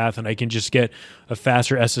upgrade path and I can just get a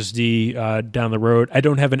faster SSD down the road. I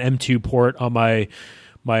don't have an M2 port on my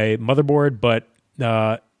motherboard, but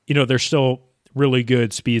there's still really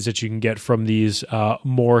good speeds that you can get from these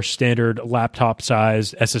more standard laptop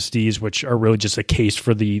size SSDs, which are really just a case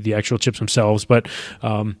for the actual chips themselves, but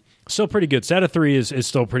still pretty good. SATA 3 is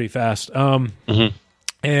still pretty fast.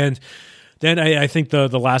 And then I think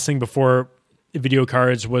the last thing before video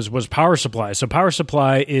cards was power supply. So power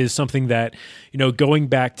supply is something that, going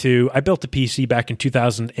back to, I built a PC back in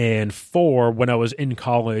 2004 when I was in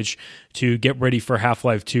college to get ready for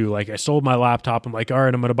Half-Life 2. Like, I sold my laptop. I'm like, all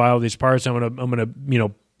right, I'm going to buy all these parts. I'm going to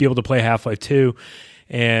be able to play Half-Life 2.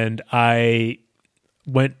 And I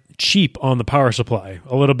went cheap on the power supply,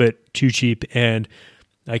 a little bit too cheap. And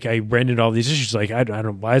like, I ran into all these issues. Like, I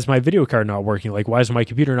don't, why is my video card not working? Like, why is my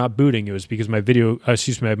computer not booting? It was because my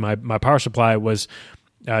my power supply was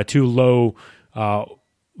too low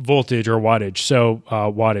voltage or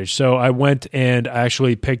wattage. So I went and I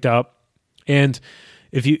actually picked up. And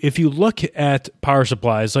if you look at power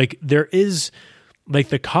supplies, like, there is, like,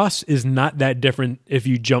 the cost is not that different if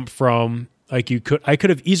you jump from, like, I could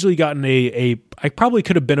have easily gotten I probably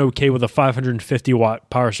could have been okay with a 550 watt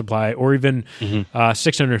power supply or even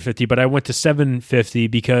 650, but I went to 750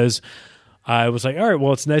 because I was like, all right,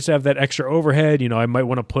 well, it's nice to have that extra overhead. I might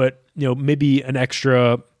want to put, maybe an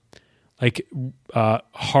extra, like,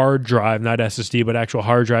 hard drive, not SSD, but actual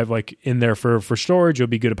hard drive, like, in there for storage. It would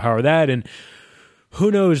be good to power that. And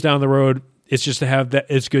who knows, down the road, it's just to have that,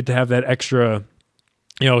 it's good to have that extra,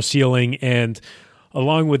 ceiling. And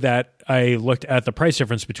along with that, I looked at the price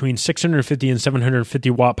difference between 650 and 750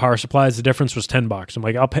 watt power supplies. The difference was $10. I'm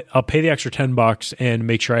like, I'll pay the extra $10 and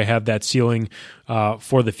make sure I have that ceiling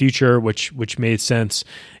for the future, which made sense.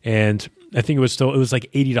 And I think it was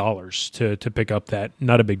like $80 to pick up that.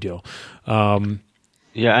 Not a big deal.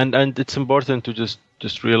 Yeah, and it's important to just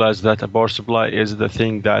realize that a power supply is the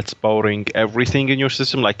thing that's powering everything in your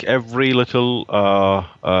system. Like, every little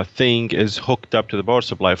thing is hooked up to the power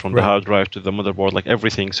supply, from the hard drive to the motherboard, like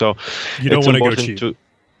everything. So you don't want to go cheap.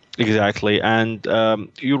 Exactly. And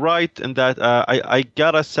you're right in that I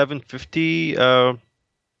got a 750 power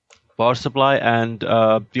supply, and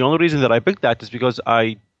the only reason that I picked that is because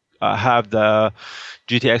I have the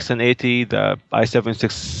GTX 1080, the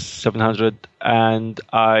i7-6700, and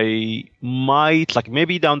I might, like,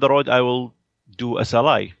 maybe down the road I will do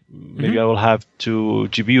SLI. Maybe I will have 2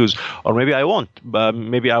 GPUs, or maybe I won't, but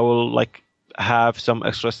maybe I will, like, have some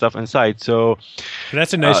extra stuff inside. So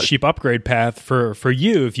that's a nice cheap upgrade path for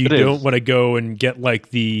you if you don't want to go and get, like,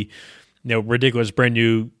 the ridiculous brand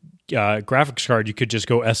new graphics card. You could just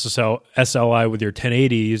go SLI with your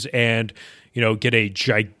 1080s and get a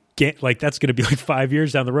like, that's going to be like 5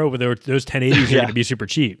 years down the road where those 1080s are going to be super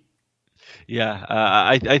cheap. Yeah,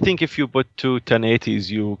 I think if you put 2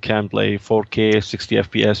 1080s, you can play 4K 60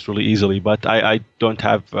 FPS really easily. But I don't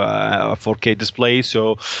have a 4K display,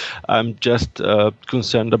 so I'm just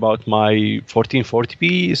concerned about my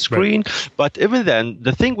 1440p screen. Right. But even then,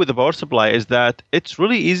 the thing with the power supply is that it's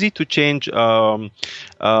really easy to change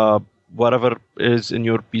whatever is in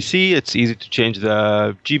your PC. It's easy to change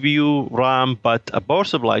the GPU, RAM, but a power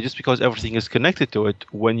supply, just because everything is connected to it,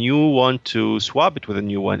 when you want to swap it with a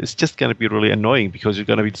new one, it's just going to be really annoying because you're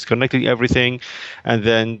going to be disconnecting everything, and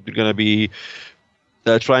then you're going to be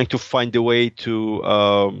trying to find a way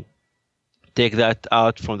to take that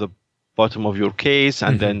out from the bottom of your case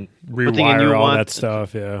and then putting a new all one. That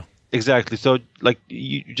stuff, yeah. Exactly. So, like,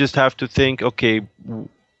 you just have to think, okay,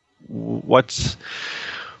 what's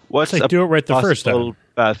like, do it right the first time.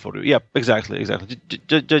 Path for you? Yeah, exactly.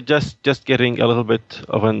 Just getting a little bit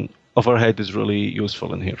of an overhead is really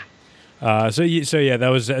useful in here. So yeah, that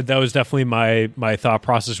was definitely my thought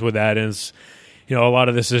process with that. Is, a lot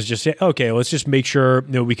of this is just, okay, let's just make sure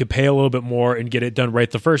we could pay a little bit more and get it done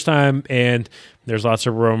right the first time, and there's lots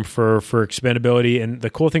of room for expandability. And the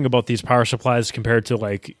cool thing about these power supplies compared to,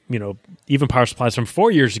 like, even power supplies from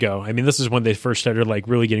 4 years ago, I mean, this is when they first started, like,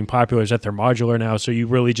 really getting popular, is that they're modular now. So you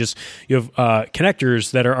really you have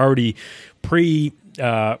connectors that are already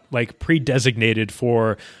pre-designated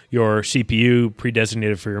for your CPU,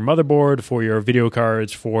 pre-designated for your motherboard, for your video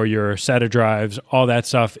cards, for your SATA drives. All that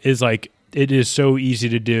stuff is, like, it is so easy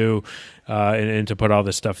to do and to put all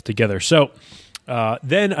this stuff together. So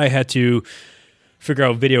then I had to figure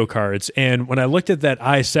out video cards. And when I looked at that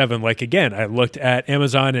i7, like, again, I looked at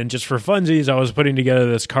Amazon, and just for funsies, I was putting together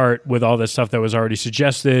this cart with all this stuff that was already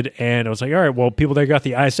suggested. And I was like, all right, well, people that got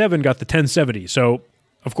the i7 got the 1070. So,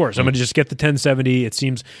 of course, I'm going to just get the 1070. It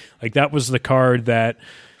seems like that was the card that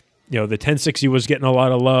the 1060 was getting a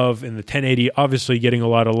lot of love, and the 1080 obviously getting a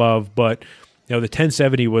lot of love, but the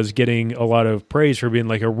 1070 was getting a lot of praise for being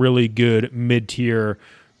like a really good mid-tier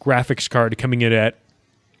graphics card coming in at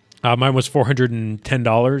mine was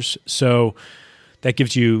 $410, so that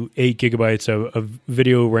gives you 8 gigabytes of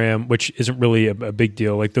video RAM, which isn't really a big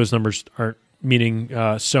deal. Like those numbers aren't meaning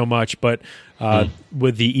so much, but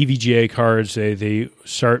with the EVGA cards, they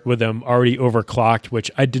start with them already overclocked,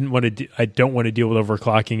 which I don't want to deal with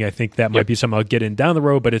overclocking. I think that might be something I'll get in down the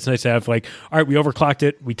road, but it's nice to have like, all right, we overclocked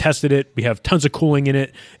it, we tested it, we have tons of cooling in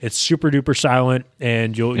it, it's super duper silent,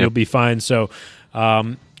 and you'll be fine. So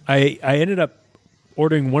I ended up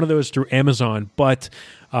ordering one of those through Amazon, but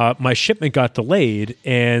my shipment got delayed,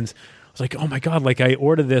 and I was like, oh my God, like I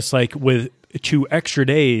ordered this like with 2 extra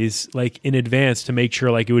days like in advance to make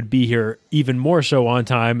sure like it would be here even more so on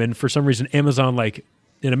time. And for some reason, Amazon, like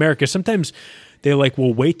in America, sometimes they like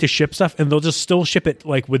will wait to ship stuff, and they'll just still ship it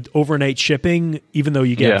like with overnight shipping, even though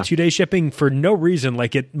you get 2-day shipping for no reason.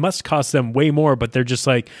 Like it must cost them way more, but they're just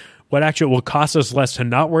like, what actually will cost us less to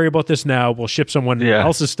not worry about this now? We'll ship someone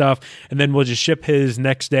else's stuff, and then we'll just ship his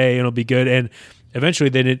next day, and it'll be good. And eventually,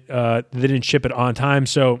 they didn't ship it on time.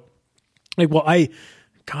 So, like, well, I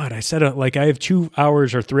said like I have 2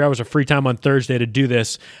 hours or 3 hours of free time on Thursday to do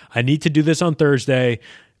this. I need to do this on Thursday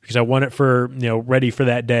because I want it for ready for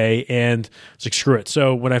that day. And I was like, screw it.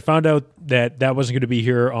 So when I found out that wasn't going to be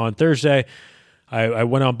here on Thursday, I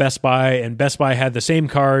went on Best Buy, and Best Buy had the same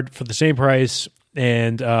card for the same price.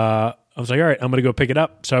 And I was like, all right, I'm going to go pick it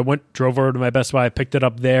up. So I drove over to my Best Buy, picked it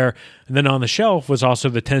up there. And then on the shelf was also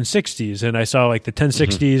the 1060s. And I saw like the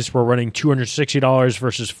 1060s were running $260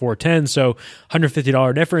 versus $410. So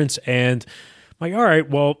 $150 difference. And I'm like, all right,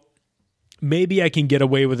 well, maybe I can get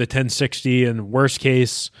away with a 1060. And worst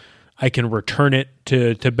case, I can return it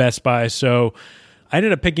to Best Buy. So I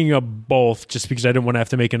ended up picking up both just because I didn't want to have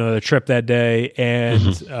to make another trip that day. And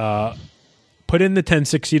put in the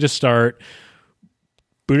 1060 to start.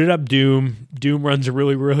 Booted up Doom. Doom runs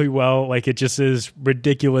really, really well. Like it just is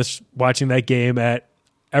ridiculous watching that game at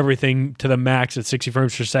everything to the max at 60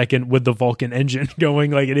 frames per second with the Vulkan engine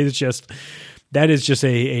going. Like that is just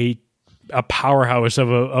a powerhouse of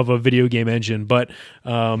a video game engine. But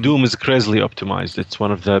Doom is crazily optimized. It's one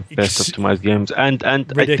of the best optimized games, and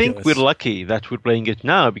ridiculous. I think we're lucky that we're playing it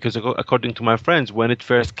now, because according to my friends, when it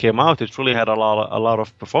first came out, it really had a lot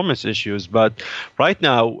of performance issues. But right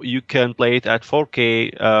now, you can play it at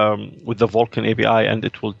 4K with the Vulkan API, and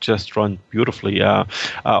it will just run beautifully.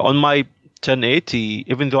 On my 1080,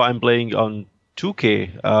 even though I'm playing on 2K,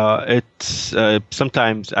 it's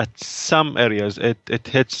sometimes at some areas it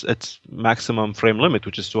hits its maximum frame limit,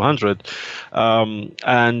 which is 200,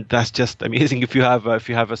 and that's just amazing if you have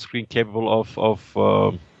a screen capable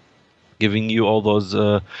of giving you all those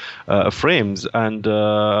frames. And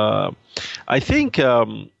I think,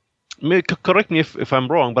 correct me if I'm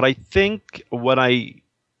wrong, but I think when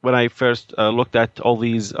I first looked at all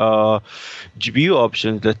these GPU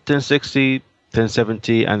options, the 1060,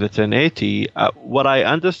 1070 and the 1080, what I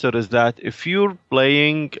understood is that if you're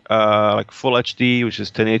playing like full HD, which is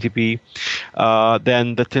 1080p,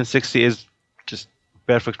 then the 1060 is just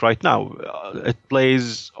perfect right now. It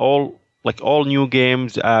plays all new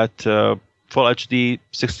games at full HD,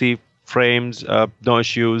 60 frames, no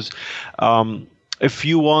issues. If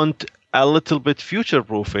you want a little bit future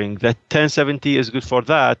proofing, the 1070 is good for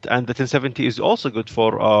that, and the 1070 is also good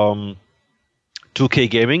for 2K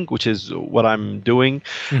gaming, which is what I'm doing.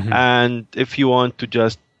 And if you want to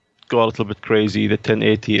just go a little bit crazy, the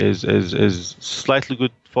 1080 is slightly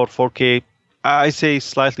good for 4K. I say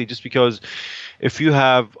slightly just because if you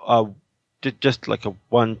have just like a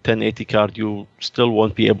 1080 card, you still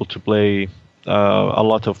won't be able to play a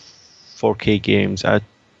lot of 4K games at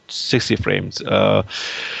 60 frames.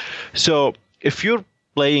 So if you're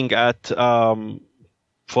playing at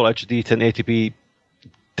full HD 1080p,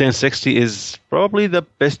 1060 is probably the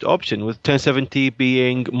best option, with 1070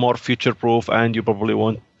 being more future-proof, and you probably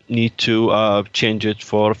won't need to change it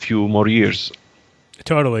for a few more years.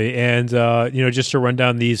 Totally. And, just to run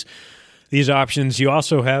down these options, you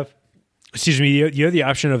also have, you have the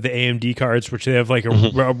option of the AMD cards, which they have like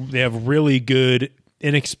they have really good,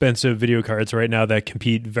 inexpensive video cards right now that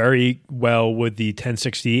compete very well with the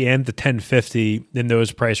 1060 and the 1050 in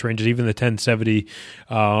those price ranges, even the 1070.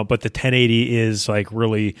 But the 1080 is like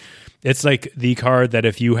really, it's like the card that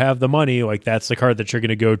if you have the money, like that's the card that you're going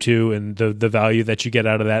to go to, and the value that you get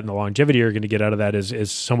out of that and the longevity you're going to get out of that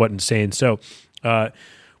is somewhat insane. So,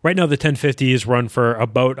 right now, the 1050s run for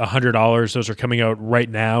about $100. Those are coming out right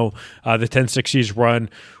now. The 1060s run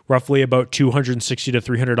roughly about $260 to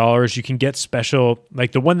 $300. You can get special,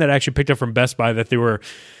 like the one that I actually picked up from Best Buy that they were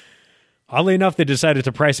Oddly enough, they decided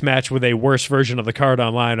to price match with a worse version of the card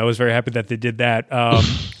online. I was very happy that they did that.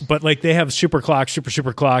 But like they have super clock,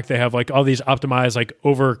 super clock. They have like all these optimized, like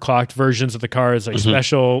overclocked versions of the cards, like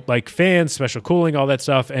special like fans, special cooling, all that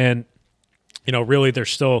stuff. And really, they're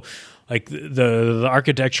still like the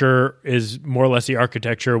architecture is more or less the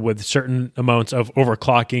architecture with certain amounts of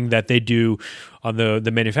overclocking that they do on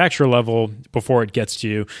the manufacturer level before it gets to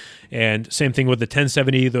you. And same thing with the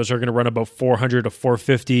 1070, those are going to run about 400 to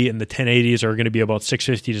 450, and the 1080s are going to be about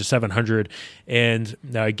 650 to 700. And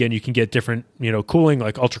again, you can get different, cooling,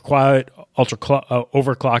 like ultra quiet,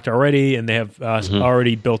 overclocked already, and they have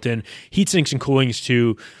already built in heat sinks and coolings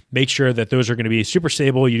to make sure that those are going to be super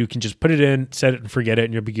stable. You can just put it in, set it and forget it,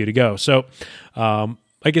 and you'll be good to go. So,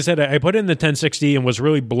 like I said, I put in the 1060 and was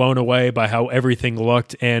really blown away by how everything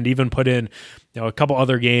looked, and even put in a couple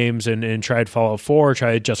other games and tried Fallout 4,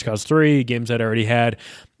 tried Just Cause 3, games that I already had,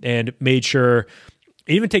 and made sure,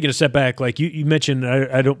 even taking a step back, like you mentioned,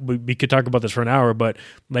 we could talk about this for an hour, but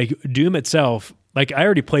like Doom itself, like I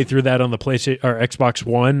already played through that on the PlayStation or Xbox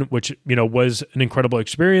One, which, was an incredible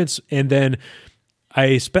experience. And then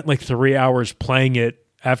I spent like 3 hours playing it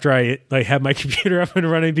after I had my computer up and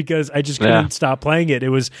running because I just couldn't stop playing it.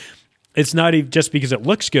 It's not even just because it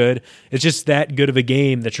looks good. It's just that good of a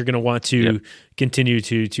game that you're going to want to continue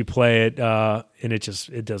to play it. And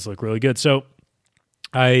it does look really good. So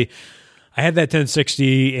I had that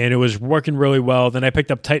 1060 and it was working really well. Then I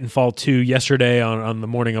picked up Titanfall 2 yesterday on the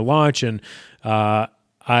morning of launch, and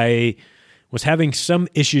I was having some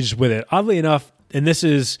issues with it. Oddly enough, and this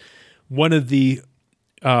is one of the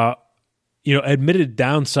admitted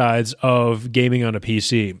downsides of gaming on a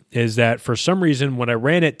PC, is that for some reason when I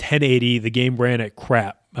ran at 1080, the game ran at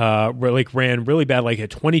crap. Ran really bad, like at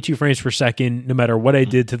 22 frames per second, no matter what I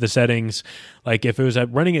did to the settings. Like if it was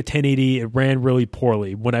running at 1080, it ran really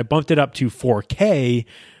poorly. When I bumped it up to 4K,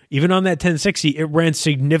 even on that 1060, it ran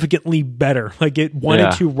significantly better. Like it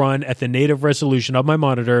wanted to run at the native resolution of my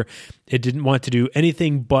monitor. It didn't want to do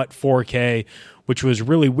anything but 4K, which was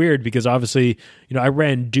really weird because obviously, I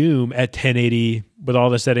ran Doom at 1080 with all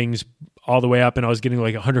the settings all the way up, and I was getting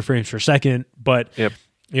like 100 frames per second. But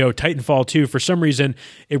Titanfall 2, for some reason,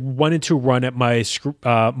 it wanted to run at my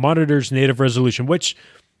monitor's native resolution, which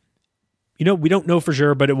we don't know for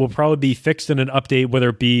sure, but it will probably be fixed in an update, whether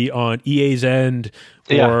it be on EA's end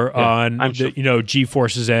or on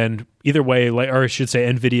GeForce's end. Either way, or I should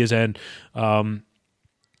say NVIDIA's end.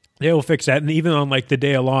 They will fix that. And even on like the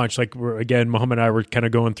day of launch, like again, Mohammed and I were kind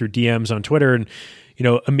of going through DMs on Twitter, and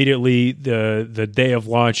immediately the day of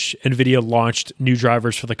launch, NVIDIA launched new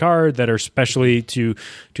drivers for the card that are specially to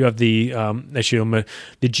have the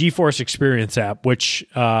GeForce Experience app, which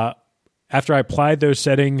after I applied those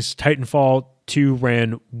settings, Titanfall 2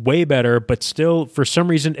 ran way better, but still for some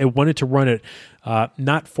reason it wanted to run at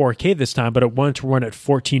not 4K this time, but it wanted to run at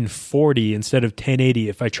 1440 instead of 1080.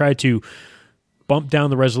 If I tried to bump down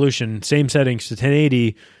the resolution, same settings to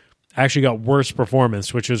 1080, I actually got worse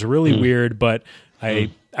performance, which was really weird, but I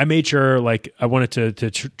made sure, like, I wanted to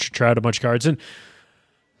try out a bunch of cards. And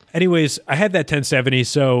anyways, I had that 1070,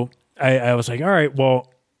 so I was like, all right,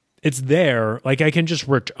 well, it's there. Like, I can just,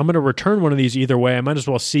 I'm going to return one of these either way. I might as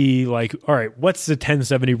well see, like, all right, what's the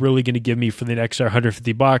 1070 really going to give me for the next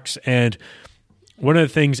 $150? And one of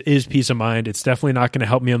the things is peace of mind. It's definitely not going to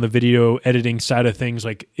help me on the video editing side of things.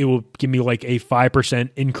 Like, it will give me like a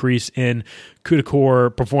 5% increase in CUDA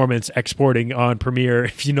core performance exporting on Premiere,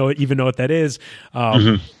 if you even know what that is.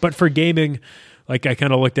 But for gaming, like, I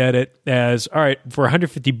kind of looked at it as, all right, for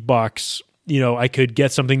 $150, I could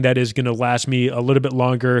get something that is going to last me a little bit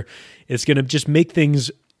longer. It's going to just make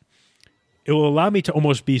things, it will allow me to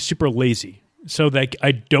almost be super lazy. So that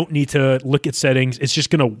I don't need to look at settings. It's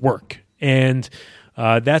just going to work. And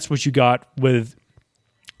that's what you got with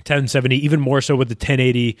 1070, even more so with the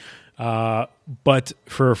 1080. But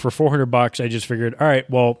for $400, I just figured, all right,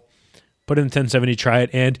 well, put in the 1070, try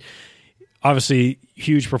it. And obviously,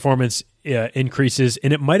 huge performance increases.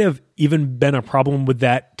 And it might have even been a problem with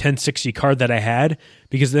that 1060 card that I had,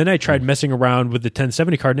 because then I tried messing around with the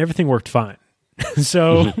 1070 card and everything worked fine.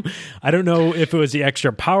 So I don't know if it was the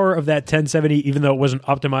extra power of that 1070, even though it wasn't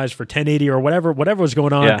optimized for 1080 or whatever was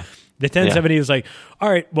going on. Yeah. The 1070 was like, all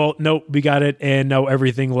right, well, no, we got it. And now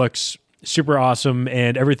everything looks super awesome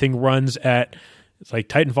and everything runs at, it's like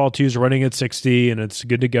Titanfall 2 is running at 60 and it's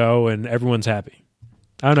good to go and everyone's happy.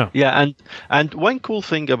 I don't know. Yeah. And one cool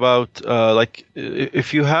thing about, like,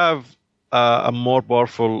 if you have a more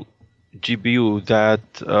powerful GPU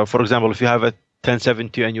that, for example, if you have a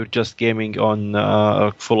 1070 and you're just gaming on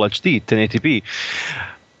full HD 1080p,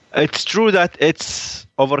 it's true that it's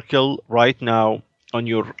overkill right now on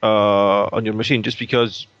your machine, just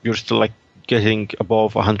because you're still like getting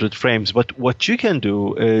above 100 frames. But what you can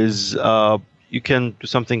do is you can do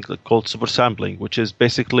something called super sampling, which is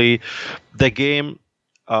basically the game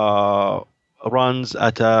runs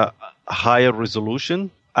at a higher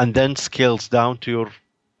resolution and then scales down to your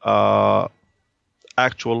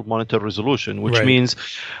actual monitor resolution, which means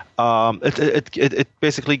it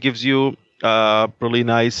basically gives you really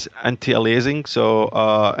nice anti-aliasing. So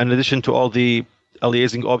in addition to all the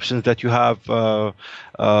aliasing options that you have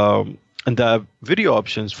and the video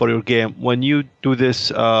options for your game, when you do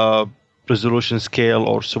this resolution scale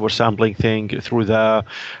or super sampling thing through the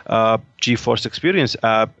GeForce Experience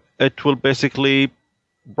app, it will basically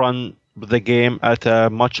run the game at a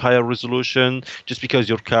much higher resolution just because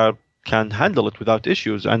your card can handle it without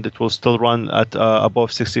issues, and it will still run at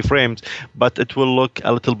above 60 frames, but it will look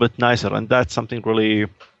a little bit nicer. And that's something really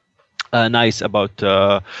nice about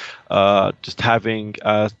just having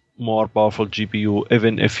a more powerful GPU,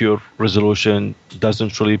 even if your resolution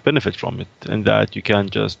doesn't really benefit from it, and that you can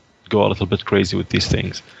just go a little bit crazy with these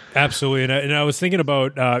things. Absolutely. And I was thinking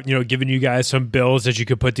about, giving you guys some builds that you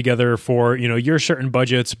could put together for, your certain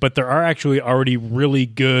budgets, but there are actually already really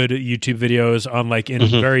good YouTube videos on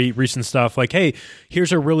in very recent stuff. Like, hey,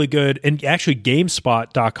 here's a really good, and actually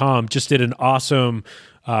GameSpot.com just did an awesome,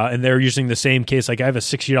 and they're using the same case. Like I have a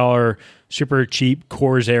 $60 super cheap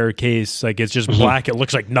Corsair case. Like it's just black. It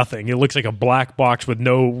looks like nothing. It looks like a black box with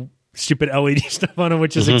no stupid LED stuff on it,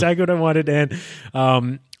 which is exactly what I wanted.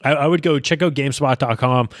 And, I would go check out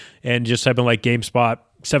GameSpot.com and just type in GameSpot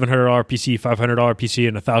 $700 PC, $500 PC,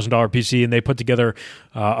 and $1,000 PC, and they put together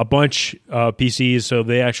a bunch of PCs. So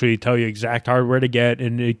they actually tell you exact hardware to get,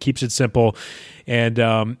 and it keeps it simple. And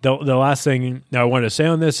the last thing I wanted to say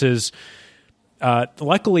on this is,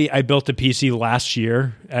 luckily I built a PC last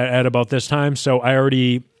year at about this time, so I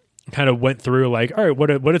already kind of went through all right,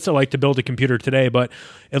 what it's like to build a computer today. But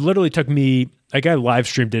it literally took me, I live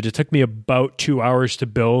streamed it. It took me about 2 hours to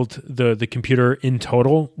build the computer in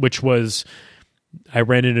total, which was, I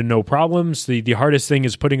ran into no problems. The hardest thing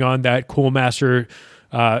is putting on that Coolmaster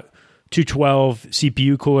 212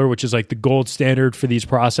 CPU cooler, which is the gold standard for these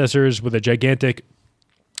processors, with a gigantic,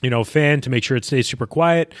 fan to make sure it stays super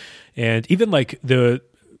quiet. And even I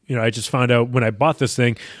just found out when I bought this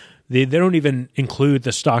thing, they don't even include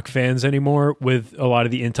the stock fans anymore with a lot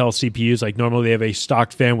of the Intel CPUs. Normally they have a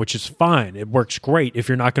stock fan, which is fine. It works great if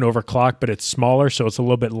you're not going to overclock, but it's smaller, so it's a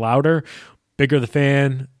little bit louder. Bigger the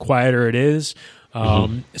fan, quieter it is.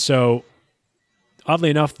 So oddly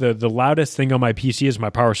enough, the loudest thing on my PC is my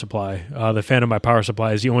power supply. The fan of my power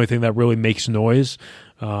supply is the only thing that really makes noise,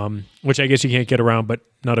 which I guess you can't get around, but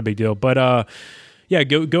not a big deal. But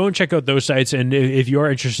go and check out those sites. And if you are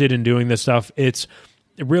interested in doing this stuff, it's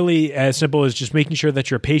really as simple as just making sure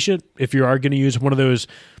that you're patient. If you are going to use one of those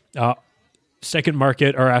second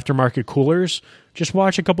market or aftermarket coolers, just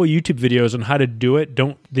watch a couple of YouTube videos on how to do it.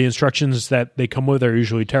 The instructions that they come with are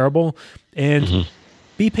usually terrible. And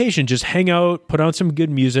be patient. Just hang out, put on some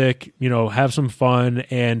good music, have some fun,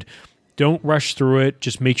 and don't rush through it.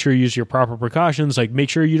 Just make sure you use your proper precautions. Make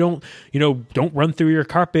sure you don't run through your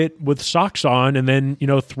carpet with socks on and then,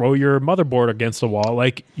 throw your motherboard against the wall.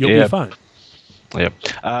 You'll be fine.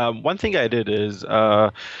 Yeah. One thing I did is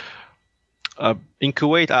in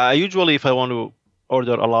Kuwait, I usually, if I want to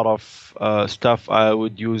order a lot of stuff, I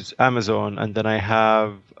would use Amazon, and then I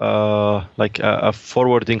have a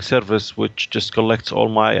forwarding service which just collects all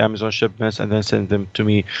my Amazon shipments and then sends them to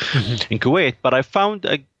me in Kuwait. But I found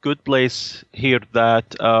a good place here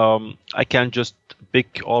that I can just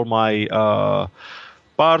pick all my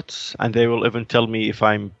parts, and they will even tell me if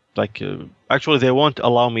I'm actually, they won't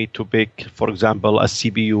allow me to pick, for example, a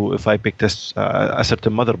CPU if I picked a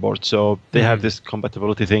certain motherboard. So they have this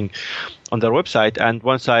compatibility thing on their website. And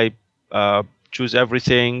once I choose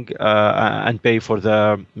everything and pay for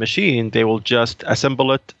the machine, they will just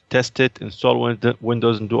assemble it, test it, install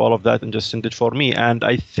Windows, and do all of that, and just send it for me. And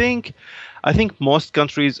I think most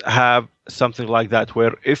countries have something like that,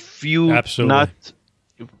 where if you not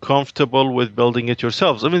comfortable with building it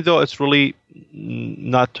yourselves, even though it's really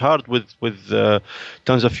not hard with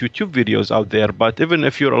tons of YouTube videos out there, but even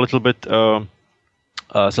if you're a little bit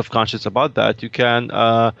self-conscious about that, you can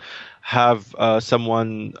have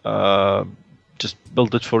someone just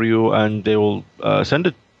build it for you, and they will send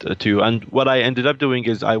it to you. And what I ended up doing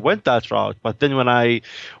is I went that route, but then when I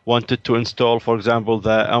wanted to install, for example,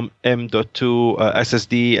 the M.2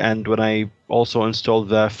 SSD, and when I also installed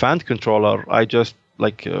the fan controller, I just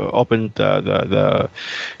opened the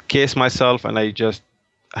case myself, and I just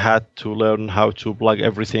had to learn how to plug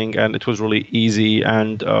everything, and it was really easy.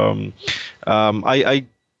 And I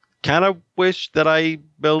kind of wish that I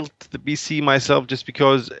built the PC myself, just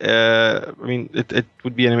because it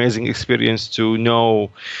would be an amazing experience to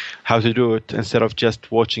know how to do it instead of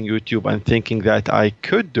just watching YouTube and thinking that I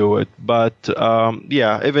could do it. But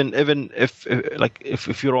even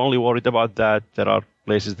if you're only worried about that, there are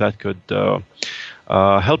places that could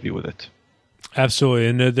help you with it. Absolutely,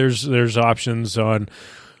 and there's options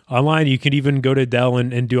online. You can even go to Dell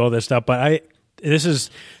and do all this stuff. But this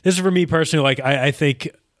is for me personally. Like I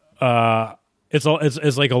think. It's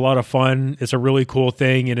like a lot of fun. It's a really cool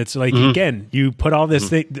thing, and it's like again, you put all this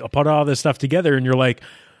put all this stuff together, and you're like,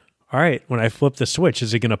 all right, when I flip the switch,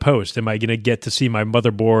 is it going to post? Am I going to get to see my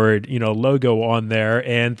motherboard, logo on there?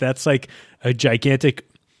 And that's like a gigantic,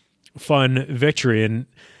 fun victory. And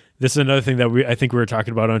this is another thing that I think we were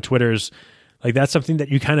talking about on Twitter is. Like that's something that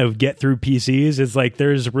you kind of get through PCs. It's like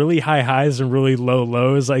there's really high highs and really low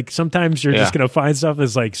lows. Like sometimes you're just gonna find stuff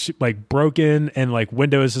that's like broken and like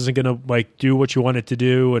Windows isn't gonna like do what you want it to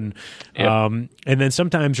do, and then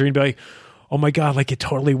sometimes you're gonna be like, oh my god, like it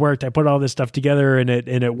totally worked. I put all this stuff together and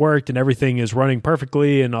it worked and everything is running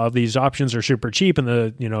perfectly and all these options are super cheap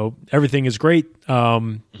and everything is great.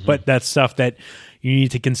 But that's stuff that you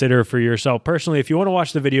need to consider for yourself personally. If you want to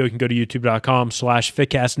watch the video, you can go to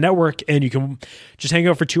youtube.com/Fitcast Network, and you can just hang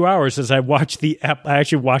out for 2 hours as I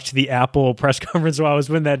actually watched the Apple press conference while I was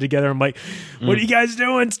putting that together. I'm like, what are you guys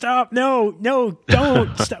doing? Stop. No,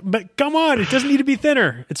 don't stop. But come on. It doesn't need to be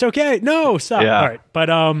thinner. It's okay. No, stop. Yeah. All right.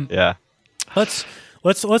 But,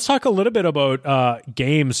 let's talk a little bit about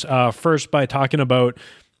games first by talking about,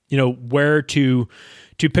 where to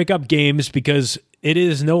pick up games, because it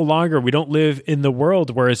is no longer, we don't live in the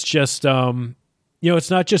world where it's just, it's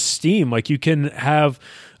not just Steam. Like you can have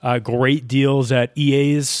great deals at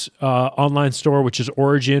EA's online store, which is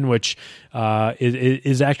Origin, which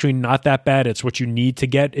is actually not that bad. It's what you need to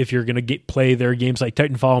get if you're going to play their games like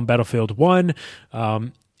Titanfall and Battlefield 1.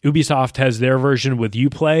 Ubisoft has their version with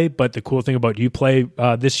Uplay, but the cool thing about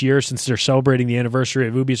Uplay this year, since they're celebrating the anniversary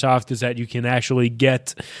of Ubisoft, is that you can actually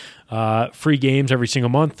get free games every single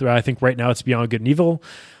month. I think right now it's Beyond Good and Evil.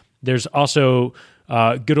 There's also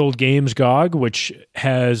Good Old Games GOG, which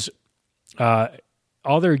has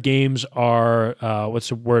all their games are what's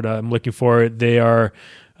the word I'm looking for? They are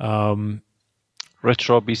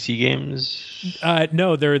retro PC games.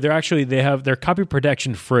 No, they're copy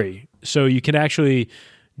protection free, so you can actually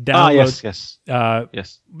download.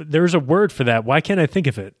 Yes. There's a word for that. Why can't I think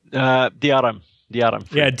of it? DRM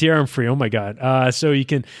free. Yeah, DRM free. Oh my god. So you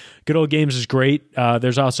can. Good Old Games is great.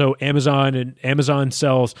 There's also Amazon, and Amazon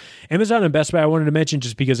and Best Buy. I wanted to mention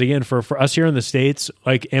just because, again, for us here in the States,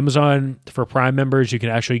 like Amazon for Prime members, you can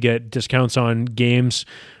actually get discounts on games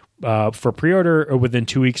for pre-order or within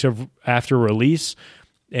 2 weeks after release.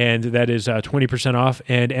 And that is 20% off.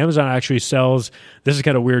 And Amazon actually sells, this is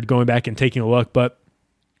kind of weird going back and taking a look, but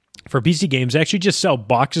for PC games, they actually just sell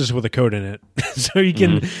boxes with a code in it. So you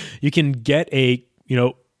can get a,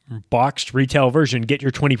 boxed retail version, get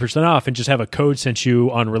your 20% off, and just have a code sent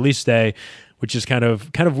you on release day, which is kind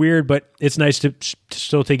of weird, but it's nice to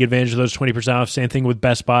still take advantage of those 20% off. Same thing with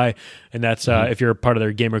Best Buy, and that's if you're a part of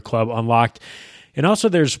their gamer club unlocked. And also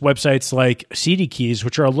there's websites like CD Keys,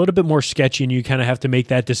 which are a little bit more sketchy, and you kind of have to make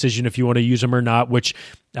that decision if you want to use them or not, which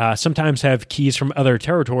sometimes have keys from other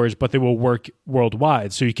territories, but they will work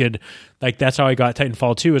worldwide. So you could, that's how I got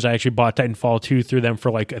Titanfall 2, is I actually bought Titanfall 2 through them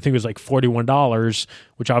for I think it was $41,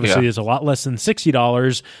 which obviously is a lot less than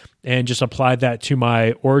 $60, and just applied that to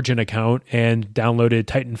my Origin account and downloaded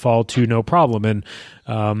Titanfall 2 no problem. And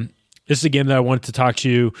this is a game that I wanted to talk to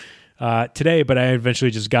you today, but I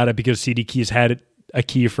eventually just got it because CD Keys had a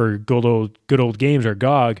key for Good Old Games, or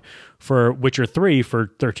GOG, for Witcher 3 for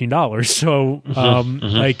 $13. So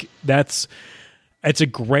it's a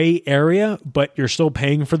gray area, but you're still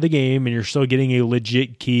paying for the game and you're still getting a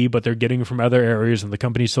legit key, but they're getting it from other areas and the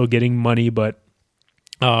company's still getting money. But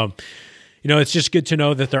it's just good to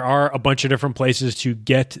know that there are a bunch of different places to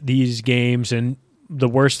get these games. And the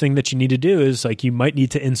worst thing that you need to do is you might need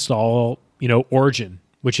to install, Origin,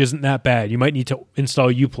 which isn't that bad. You might need to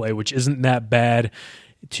install Uplay, which isn't that bad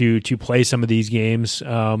to play some of these games.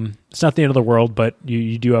 It's not the end of the world, but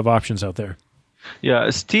you do have options out there.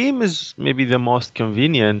 Yeah, Steam is maybe the most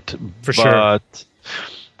convenient. For sure. But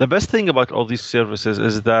the best thing about all these services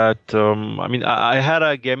is that, I had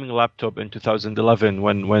a gaming laptop in 2011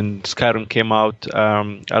 when Skyrim came out. I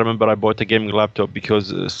remember I bought a gaming laptop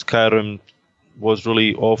because Skyrim was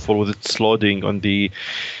really awful with its loading on the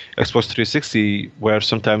Xbox 360, where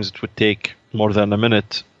sometimes it would take more than a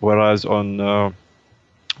minute, whereas on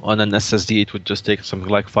on an SSD, it would just take something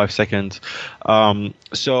like 5 seconds.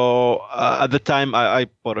 So at the time, I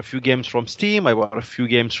bought a few games from Steam. I bought a few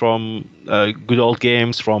games from good old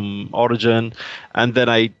games from Origin, and then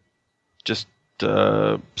I just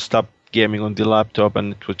stopped gaming on the laptop,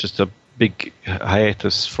 and it was just a big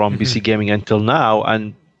hiatus from PC gaming until now.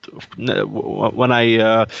 And when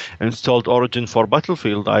I installed Origin for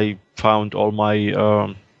Battlefield, I found all my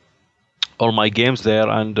games there,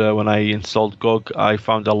 and when I installed GOG, I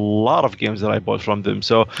found a lot of games that I bought from them.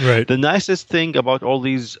 So the nicest thing about all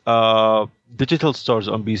these digital stores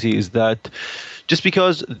on PC is that just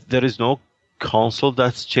because there is no console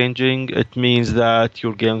that's changing, it means that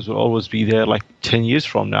your games will always be there like 10 years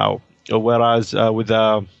from now. Whereas with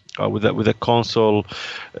a console,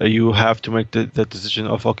 you have to make the decision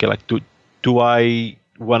of, okay, like do I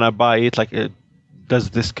want to buy it? Like, does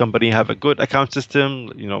this company have a good account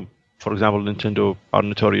system? For example, Nintendo are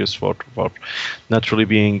notorious for not really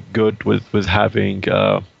being good with having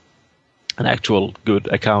an actual good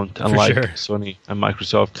account, unlike Sony and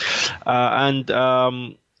Microsoft. And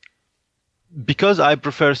because I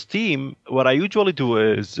prefer Steam, what I usually do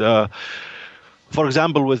is, for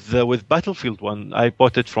example, with Battlefield 1, I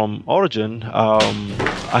bought it from Origin.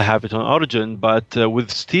 I have it on Origin, but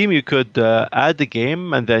with Steam, you could add the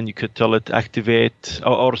game, and then you could tell it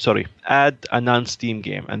add a non-Steam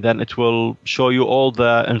game, and then it will show you all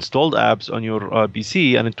the installed apps on your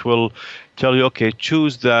PC, and it will tell you, okay,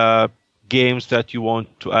 choose the games that you want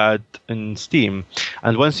to add in Steam.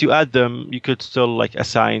 And once you add them, you could still like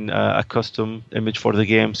assign a custom image for the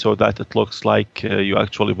game so that it looks like you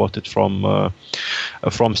actually bought it from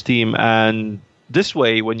Steam. And this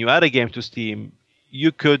way, when you add a game to Steam,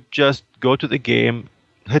 you could just go to the game,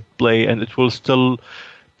 hit play, and it will still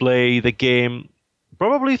play the game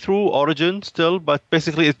probably through Origin still, but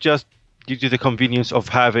basically it just gives you the convenience of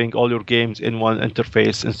having all your games in one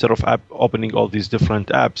interface instead of opening all these different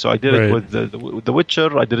apps. So I did it with The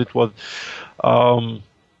Witcher. I did it with all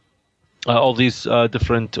these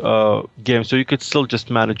different games. So you could still just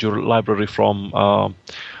manage your library from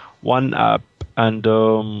one app. And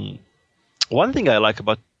one thing I like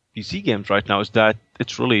about PC games right now is that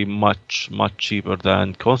it's really much cheaper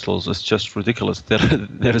than consoles. It's just ridiculous.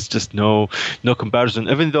 There is just no comparison.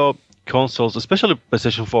 Even though consoles, especially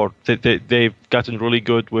PlayStation 4, they've gotten really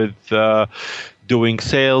good with doing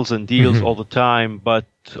sales and deals all the time. But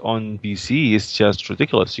on PC, it's just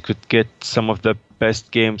ridiculous. You could get some of the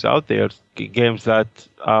best games out there, games that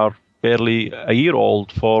are barely a year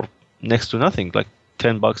old, for next to nothing, like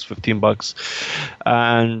 $10, $15,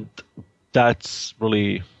 and that's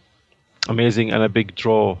really amazing and a big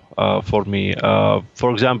draw for me.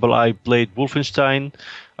 For example, I played Wolfenstein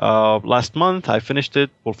last month. I finished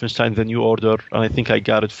it, Wolfenstein: The New Order, and I think I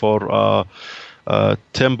got it for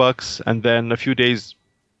 $10. And then a few days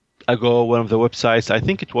ago, one of the websites, I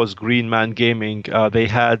think it was Green Man Gaming, they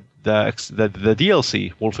had the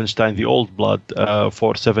DLC Wolfenstein: The Old Blood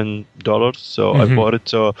for $7. So I bought it.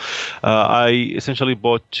 So I essentially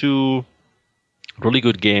bought two really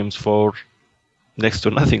good games for next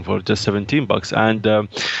to nothing, for just $17. And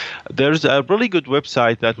there's a really good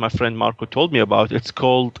website that my friend Marco told me about. It's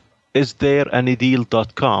called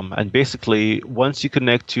isthereanydeal.com, and basically once you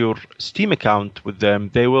connect your Steam account with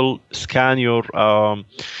them, they will scan your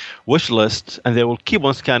wish list, and they will keep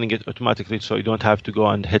on scanning it automatically, so you don't have to go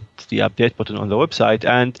and hit the update button on the website.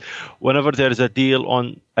 And whenever there is a deal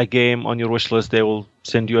on a game on your wish list, they will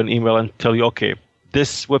send you an email and tell you, okay,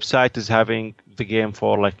 this website is having the game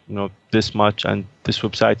for this much, and this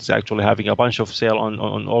website is actually having a bunch of sale on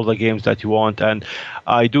all the games that you want. And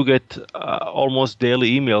I do get almost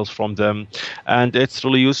daily emails from them, and it's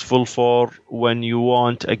really useful for when you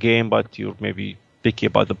want a game but you're maybe picky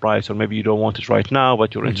about the price, or maybe you don't want it right now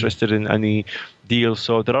but you're interested in any deal.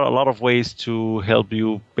 So there are a lot of ways to help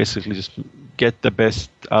you basically just get the best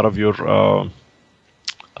out of your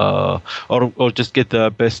or just get the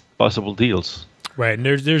best possible deals. Right, and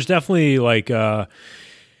there's definitely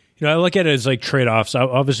I look at it as like trade-offs.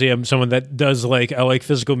 Obviously, I'm someone that does I like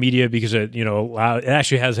physical media because it it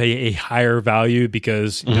actually has a higher value,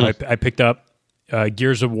 because I picked up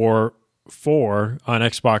Gears of War 4 on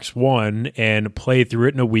Xbox One and played through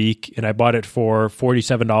it in a week, and I bought it for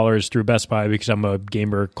 $47 through Best Buy because I'm a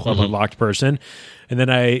Gamer Club Unlocked person, and then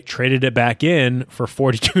I traded it back in for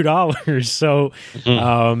 $42. So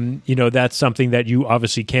that's something that you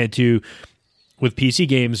obviously can't do with PC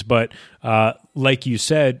games, but like you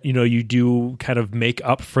said, you do kind of make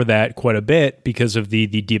up for that quite a bit because of the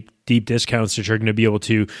deep discounts that you're going to be able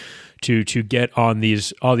to get on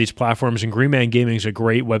all these platforms. And Green Man Gaming is a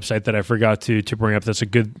great website that I forgot to bring up. That's a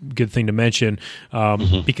good thing to mention,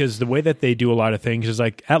 because the way that they do a lot of things is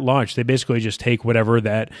like at launch, they basically just take whatever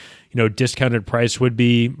that discounted price would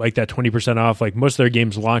be, like that 20% off. Like most of their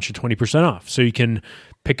games launch at 20% off, so you can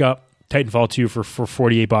pick up Titanfall 2 for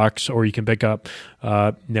 $48, or you can pick up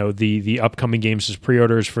the upcoming games as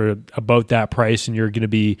pre-orders for about that price, and you're going to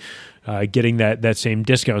be getting that same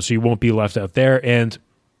discount, so you won't be left out there. And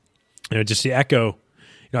just to echo,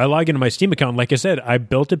 I log into my Steam account. Like I said, I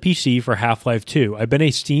built a PC for Half-Life 2. I've been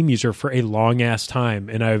a Steam user for a long-ass time,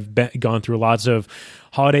 and I've gone through lots of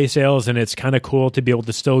holiday sales, and it's kind of cool to be able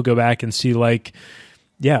to still go back and see, like,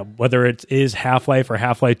 whether it is Half-Life or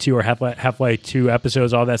Half-Life 2 or Half-Life 2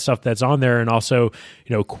 episodes, all that stuff that's on there, and also,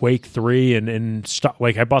 Quake 3 and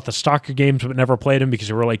like I bought the Stalker games but never played them because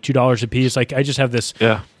they were like $2 a piece. Like I just have this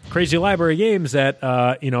crazy library of games that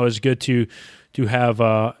is good to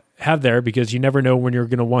have there, because you never know when you're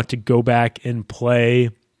going to want to go back and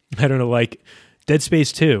play. I don't know, like Dead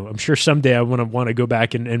Space 2. I'm sure someday I want to go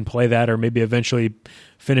back and play that, or maybe eventually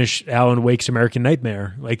finish Alan Wake's American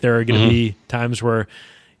Nightmare. Like there are going to be times where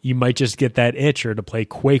you might just get that itch, or to play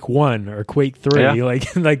Quake 1 or Quake 3.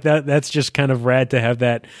 Like that. That's just kind of rad to have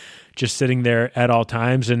that just sitting there at all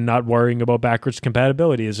times, and not worrying about backwards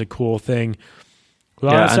compatibility is a cool thing.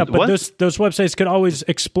 But those websites could always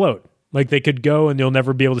explode. Like they could go and you'll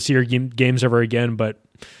never be able to see your games ever again. But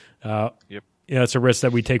it's a risk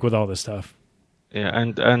that we take with all this stuff. Yeah,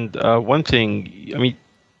 and one thing, I mean,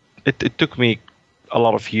 it took me a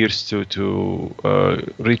lot of years to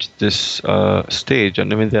reach this stage,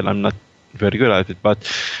 and even then I'm not very good at it.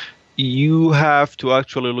 But you have to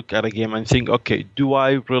actually look at a game and think, okay, do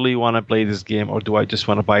I really want to play this game, or do I just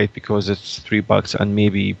want to buy it because it's $3 and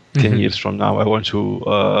maybe 10 years from now I want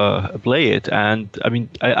to play it? And I mean,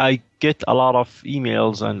 I get a lot of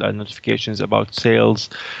emails and notifications about sales,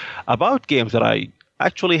 about games that I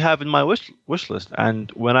actually have in my wish list. And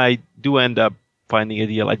when I do end up finding a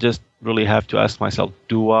deal, I just really have to ask myself,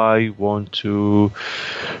 do I want to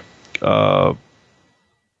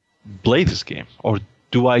play this game, or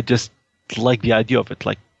do I just like the idea of it?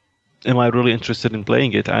 Like, am I really interested in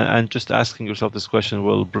playing it? And just asking yourself this question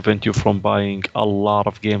will prevent you from buying a lot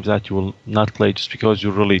of games that you will not play just because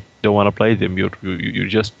you really don't want to play them. You're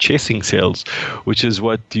just chasing sales, which is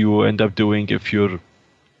what you end up doing if you're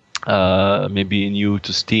maybe new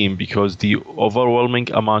to Steam, because the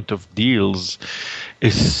overwhelming amount of deals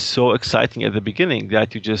is so exciting at the beginning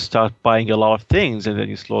that you just start buying a lot of things, and then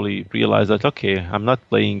you slowly realize that, okay, I'm not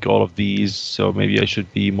playing all of these, so maybe I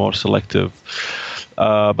should be more selective.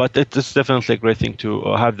 But it's definitely a great thing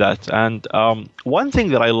to have that. And one thing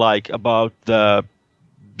that I like about the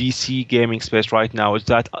PC gaming space right now is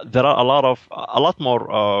that there are a lot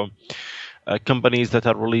more companies that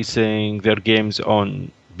are releasing their games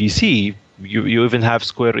on PC. You even have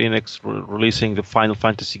Square Enix releasing the Final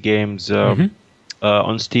Fantasy games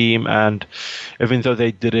on Steam, and even though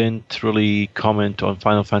they didn't really comment on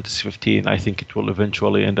Final Fantasy 15, I think it will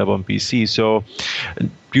eventually end up on PC. So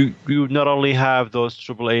you not only have those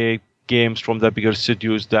AAA games from the bigger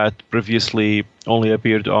studios that previously only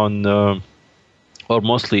appeared on or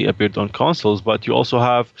mostly appeared on consoles, but you also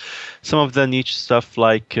have some of the niche stuff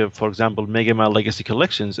like, for example, Mega Man Legacy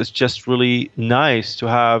Collections. It's just really nice to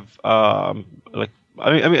have, I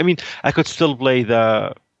mean, I could still play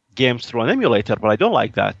the games through an emulator, but I don't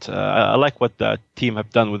like that. I like what the team have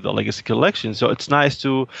done with the Legacy Collection. So it's nice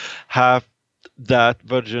to have that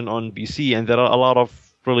version on PC, and there are a lot of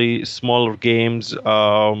really smaller games,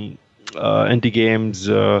 indie games,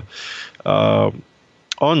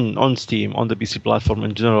 on Steam, on the PC platform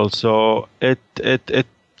in general. So it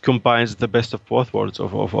combines the best of both worlds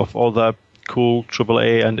of all the cool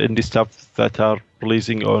AAA and indie stuff that are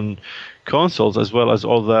releasing on consoles, as well as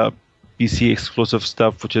all the PC exclusive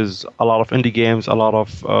stuff, which is a lot of indie games, a lot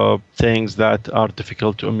of things that are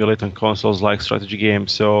difficult to emulate on consoles, like strategy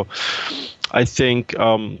games. So I think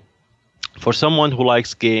for someone who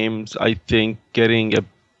likes games, I think getting a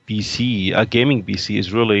gaming PC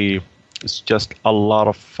is really, it's just a lot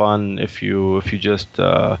of fun if you just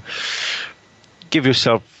give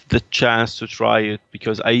yourself the chance to try it.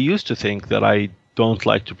 Because I used to think that I don't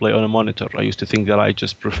like to play on a monitor. I used to think that I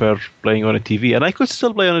just prefer playing on a TV, and I could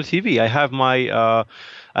still play on a TV. I have I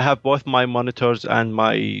have both my monitors and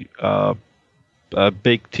my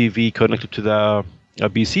big TV connected to the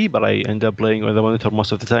PC, but I end up playing on the monitor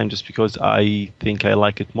most of the time just because I think I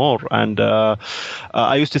like it more. And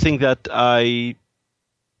I used to think that I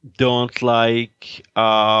don't like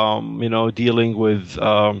dealing with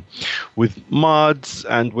mods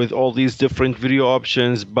and with all these different video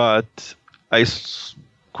options, but I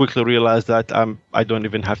quickly realized that I don't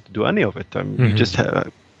even have to do any of it. You just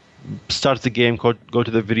start the game, go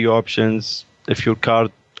to the video options. If your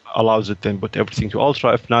card allows it, then put everything to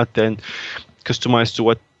ultra. If not, then customize to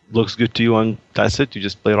what looks good to you, and that's it. You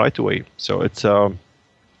just play right away. So it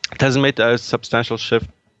has made a substantial shift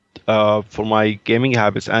for my gaming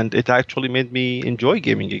habits, and it actually made me enjoy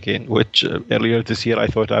gaming again, which earlier this year I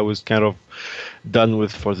thought I was kind of done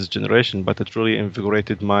with for this generation, but it really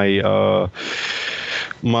invigorated my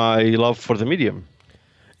my love for the medium.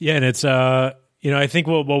 Yeah, and it's I think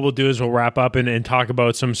what we'll do is we'll wrap up and talk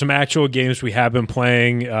about some actual games we have been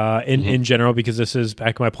playing in general, because this is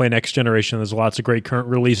back when I play Next Generation. There's lots of great current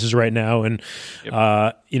releases right now, and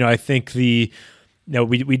I think we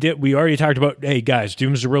already talked about, hey guys,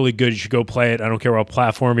 Doom's really good. You should go play it. I don't care what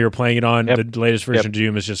platform you're playing it on. The latest version of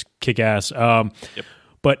Doom is just kick ass.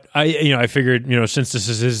 But I figured, since this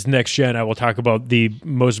is his next gen, I will talk about the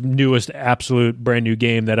most newest, absolute brand new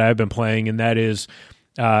game that I've been playing, and that is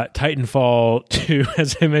Titanfall 2,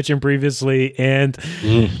 as I mentioned previously. And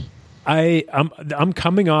I'm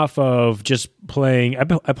coming off of just playing. I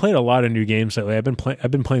played a lot of new games lately. I've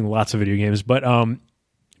been playing lots of video games, but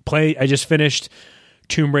I just finished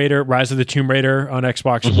Tomb Raider, Rise of the Tomb Raider on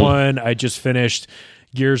Xbox One. I just finished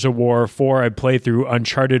Gears of War 4. I played through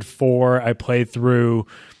Uncharted 4. I played through,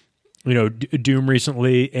 Doom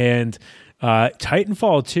recently, and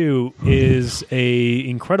Titanfall 2 is a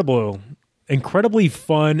incredibly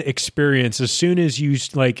fun experience. As soon as you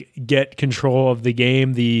get control of the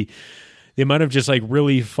game, the amount of just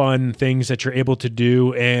really fun things that you're able to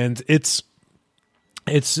do, and it's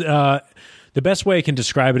the best way I can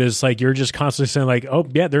describe it is you're just constantly saying oh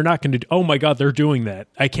yeah, they're not going to, oh my God, they're doing that.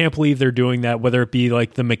 I can't believe they're doing that, whether it be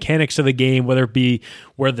the mechanics of the game, whether it be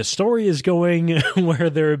where the story is going,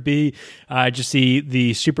 whether it be just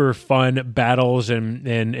the super fun battles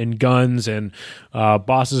and guns and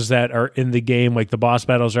bosses that are in the game. The boss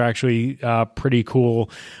battles are actually pretty cool,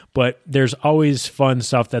 but there's always fun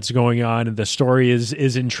stuff that's going on, and the story is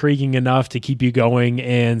intriguing enough to keep you going.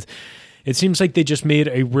 And it seems like they just made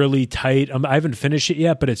a really tight, I haven't finished it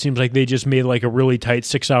yet, but it seems like they just made a really tight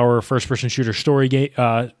 6-hour first-person shooter story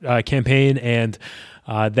campaign, and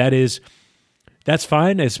that's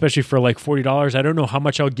fine, especially for $40. I don't know how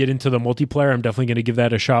much I'll get into the multiplayer. I'm definitely going to give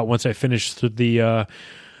that a shot once I finish the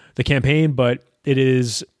campaign, but it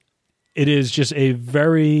is just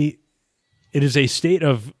it is a state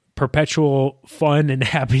of perpetual fun and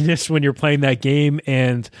happiness when you're playing that game.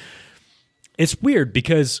 And it's weird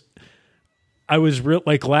because I was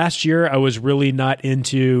last year, I was really not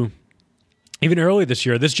into, even early this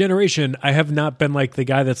year, this generation, I have not been the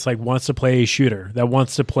guy that's wants to play a shooter, that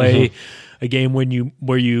wants to play a game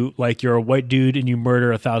where you're a white dude and you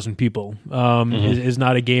murder 1,000 people. Is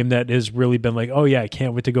not a game that has really been oh yeah, I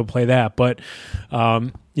can't wait to go play that. But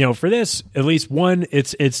for this, at least one,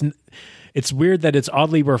 it's weird that it's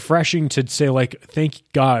oddly refreshing to say thank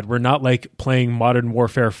God we're not playing Modern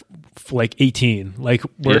Warfare 18.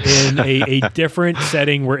 We're in a different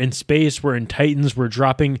setting. We're in space. We're in Titans. We're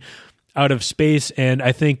dropping out of space, and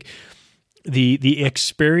I think the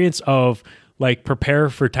experience of prepare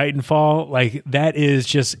for Titanfall, that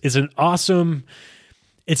is an awesome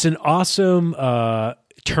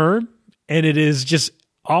term, and it is just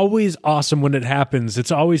always awesome when it happens.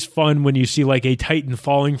 It's always fun when you see a Titan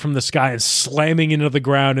falling from the sky and slamming into the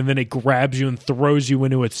ground, and then it grabs you and throws you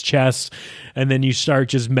into its chest, and then you start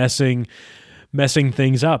just messing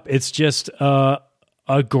things up. It's just a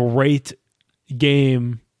great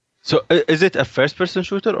game. So is it a first-person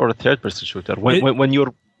shooter or a third-person shooter when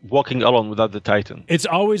you're walking alone without the Titan? It's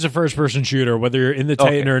always a first-person shooter, whether you're in the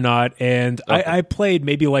Titan or not. And I played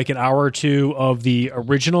maybe an hour or two of the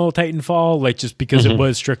original Titanfall, just because it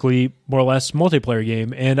was strictly more or less multiplayer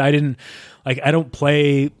game. And I don't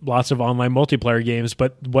play lots of online multiplayer games,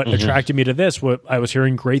 but what attracted me to this, I was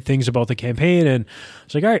hearing great things about the campaign, and I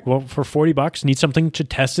was all right, well, for $40, need something to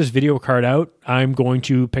test this video card out. I'm going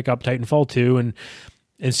to pick up Titanfall 2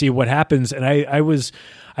 and see what happens. And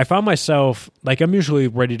I found myself, I'm usually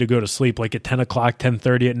ready to go to sleep at 10 o'clock,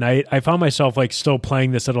 10:30 at night. I found myself still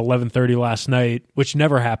playing this at 11:30 last night, which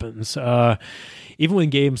never happens. Even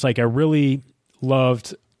when games I really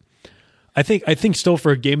loved, I think still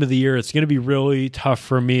for a game of the year, it's going to be really tough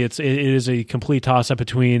for me. It is a complete toss-up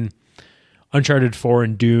between Uncharted 4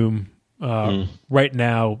 and Doom right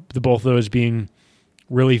now, both of those being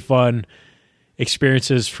really fun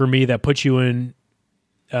experiences for me that put you in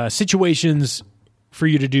situations for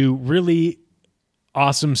you to do really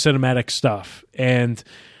awesome cinematic stuff. And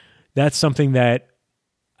that's something that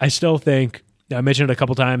I still think, I mentioned it a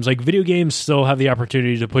couple times, like video games still have the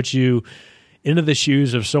opportunity to put you into the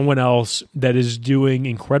shoes of someone else that is doing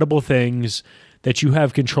incredible things that you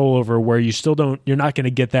have control over, where you're not going to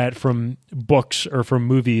get that from books or from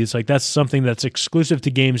movies. Like that's something that's exclusive to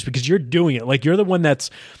games because you're doing it. Like you're the one that's,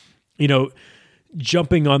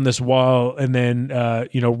 jumping on this wall and then,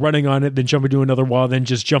 running on it, then jumping to another wall, then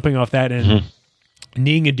just jumping off that and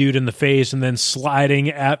kneeing a dude in the face and then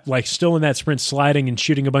sliding still in that sprint, sliding and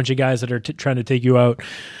shooting a bunch of guys that are trying to take you out.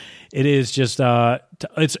 It is just,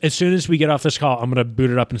 it's as soon as we get off this call, I'm going to boot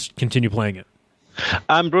it up and continue playing it.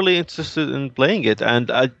 I'm really interested in playing it,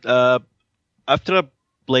 and after I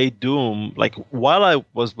played Doom, like while I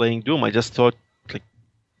was playing Doom, I just thought, like,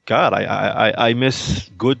 God, I miss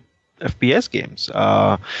good FPS games.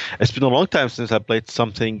 It's been a long time since I played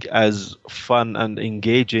something as fun and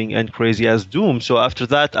engaging and crazy as Doom. So after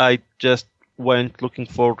that, I just went looking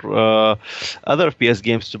for other FPS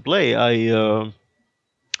games to play.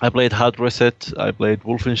 I played Hard Reset, I played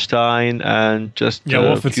Wolfenstein, and just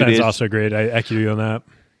Wolfenstein's also great. I echo you on that.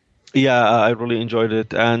 Yeah, I really enjoyed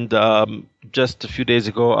it. And just a few days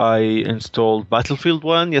ago, I installed Battlefield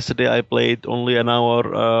 1. Yesterday, I played only an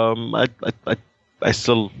hour. I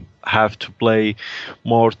still have to play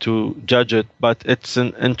more to judge it, but it's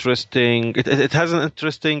an interesting. It has an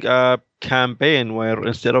interesting campaign where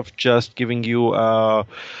instead of just giving you a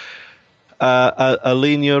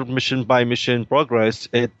linear mission by mission progress,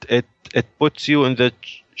 it puts you in the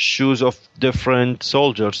shoes of different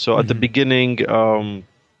soldiers. So at the beginning,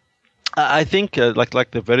 I think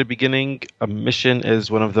like the very beginning, a mission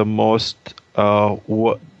is one of the most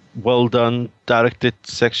well done directed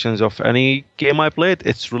sections of any game I played.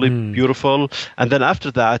 It's really beautiful, and then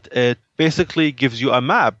after that, it basically gives you a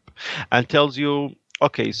map and tells you,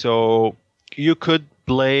 okay, so you could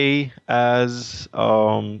play as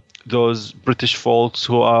those British folks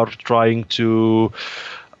who are trying to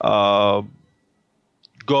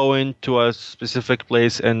go into a specific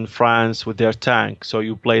place in France with their tank. So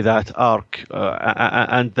you play that arc,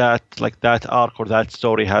 and that arc or that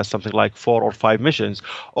story has something like 4 or 5 missions.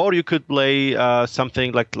 Or you could play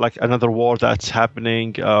something like another war that's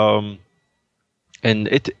happening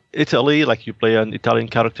in Italy, like you play an Italian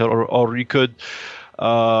character, or you could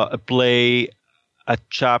play a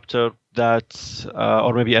chapter that's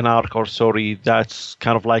or maybe an arc or story that's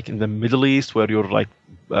kind of like in the Middle East, where you're like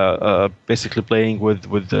basically playing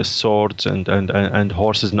with the swords and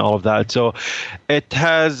horses and all of that. So it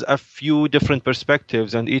has a few different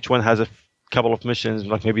perspectives, and each one has a couple of missions,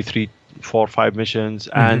 like maybe 3, 4, 5 missions,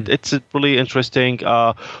 and it's a really interesting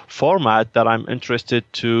format that I'm interested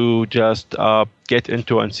to just get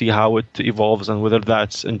into and see how it evolves, and whether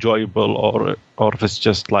that's enjoyable or if it's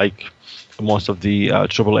just like most of the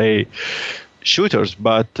AAA shooters.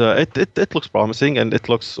 But it looks promising, and it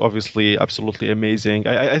looks obviously absolutely amazing.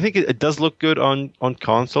 I think it does look good on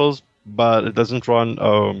consoles, but it doesn't run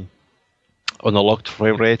on a locked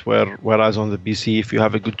frame rate, whereas on the PC, if you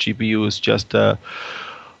have a good GPU, it's just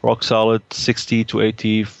rock solid 60 to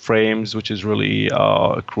 80 frames, which is really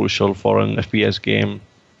crucial for an FPS game.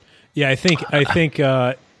 Yeah, I think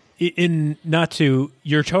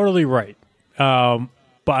you're totally right.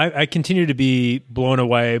 But I continue to be blown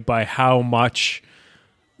away by how much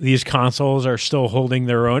these consoles are still holding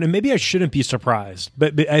their own. And maybe I shouldn't be surprised,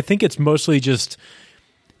 but I think it's mostly just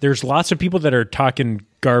there's lots of people that are talking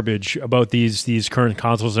garbage about these current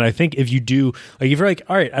consoles. And I think if you do, like if you're like,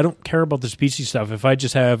 all right, I don't care about this PC stuff. If I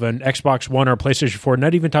just have an Xbox One or a PlayStation 4,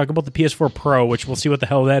 not even talk about the PS4 Pro, which we'll see what the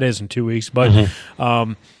hell that is in 2 weeks. But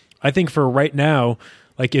I think for right now,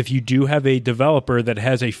 like if you do have a developer that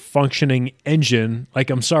has a functioning engine,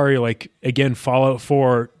 like I'm sorry, like again, Fallout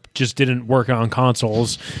 4 just didn't work on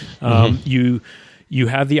consoles. You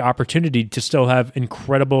have the opportunity to still have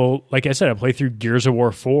incredible, like I said, I play through Gears of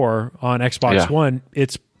War 4 on Xbox One.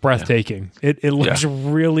 It's breathtaking. It looks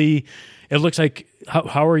really, it looks like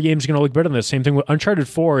how are games going to look better than this? Same thing with Uncharted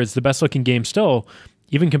 4 is the best looking game still,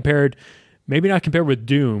 even compared, maybe not compared with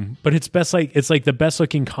Doom, but it's like the best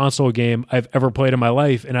looking console game I've ever played in my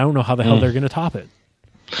life, and I don't know how the hell they're going to top it.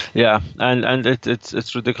 Yeah, and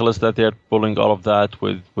it's ridiculous that they're pulling all of that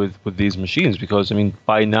with these machines, because I mean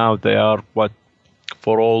by now they are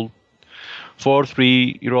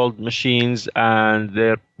 3-year-old machines, and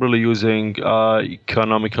they're really using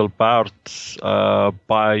economical parts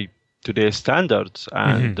by today's standards,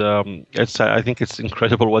 and I think it's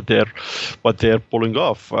incredible what they're pulling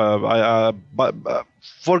off. But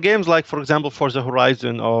for games like, for example, Forza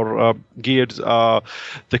Horizon or Gears,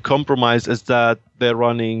 the compromise is that they're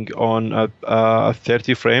running on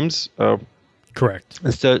 30 frames. Correct.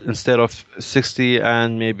 Instead of 60,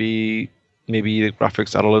 and maybe the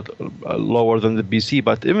graphics are a little lower than the PC,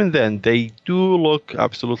 but even then they do look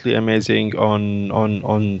absolutely amazing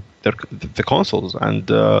on the consoles, and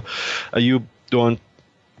you don't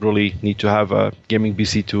really need to have a gaming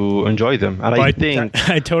PC to enjoy them. And I think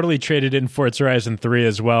I totally traded in Forza Horizon 3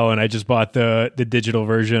 as well, and I just bought the digital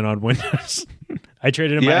version on Windows. I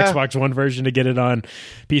traded in my Xbox One version to get it on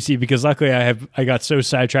PC because luckily I got so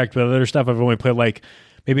sidetracked with other stuff. I've only played like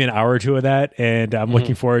maybe an hour or two of that, and I'm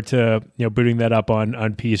looking forward to booting that up on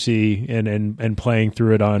PC and playing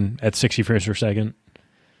through it at 60 frames per second.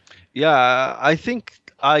 Yeah, I think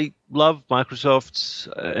I love Microsoft's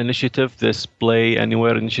initiative, this Play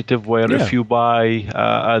Anywhere initiative, where if you buy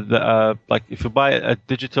if you buy a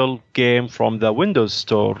digital game from the Windows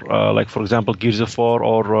Store, like for example Gears of War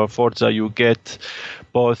or Forza, you get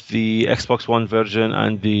both the Xbox One version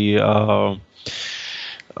and the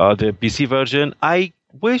PC version. I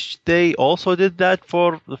wish they also did that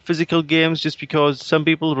for the physical games, just because some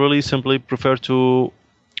people really simply prefer to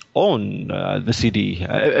own the CD,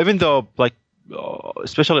 even though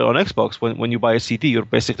especially on Xbox, when you buy a CD, you're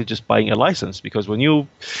basically just buying a license, because when you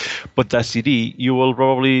put that CD, you will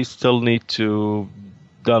probably still need to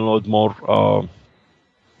download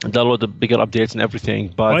the bigger updates and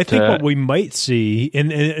everything. But I think what we might see,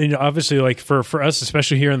 and obviously, like for us,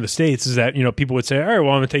 especially here in the States, is that people would say, all right,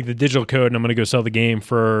 well, I'm going to take the digital code and I'm going to go sell the game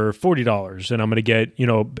for $40, and I'm going to get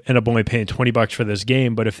end up only paying $20 for this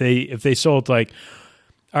game. But if they sold like,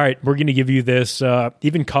 all right, we're going to give you this,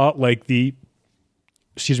 even call it like the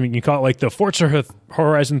Forza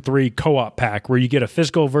Horizon 3 co-op pack, where you get a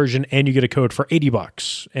physical version and you get a code for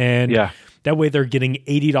 $80. And that way they're getting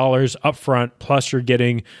 $80 up front, plus you're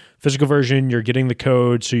getting physical version, you're getting the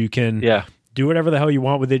code, so you can do whatever the hell you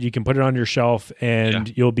want with it. You can put it on your shelf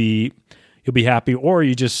and you'll be happy. Or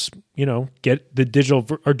you just, get the digital,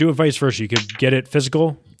 or do it vice versa. You could get it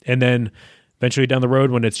physical, and then eventually down the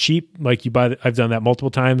road when it's cheap, like I've done that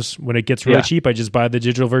multiple times. When it gets really cheap, I just buy the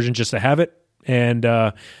digital version just to have it. And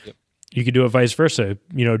you could do it vice versa.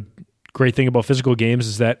 Great thing about physical games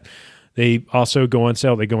is that they also go on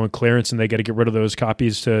sale. They go on clearance, and they got to get rid of those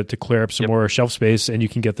copies to clear up some more shelf space, and you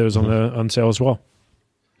can get those on sale as well.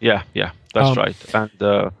 Yeah, that's right.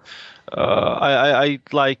 And I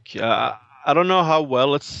like. I don't know how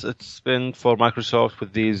well it's been for Microsoft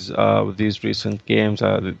with these recent games.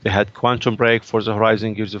 They had Quantum Break, Forza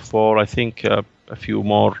Horizon, Gears of War. I think a few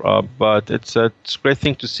more, but it's a great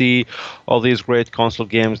thing to see all these great console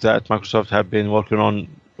games that Microsoft have been working on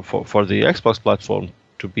for the Xbox platform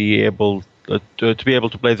to be able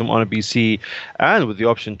to play them on a PC, and with the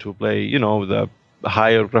option to play the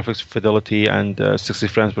higher graphics fidelity and 60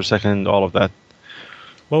 frames per second, all of that.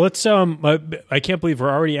 Well, let's. I can't believe we're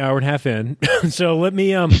already an hour and a half in. So let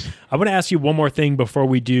me. I want to ask you one more thing before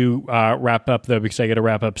we do wrap up, though, because I got to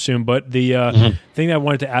wrap up soon. But the thing that I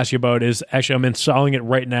wanted to ask you about is actually I'm installing it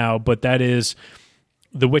right now. But that is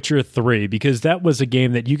The Witcher 3, because that was a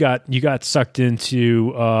game that you got sucked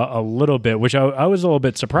into a little bit, which I was a little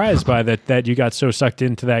bit surprised by that you got so sucked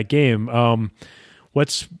into that game.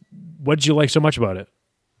 What did you like so much about it?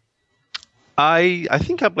 I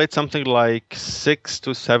think I played something like 6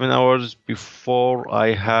 to 7 hours before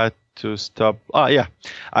I had to stop. I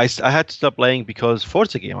had to stop playing because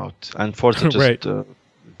Forza came out, and Forza I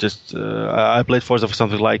played Forza for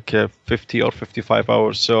something like 50 or 55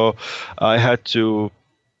 hours, so I had to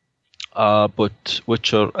put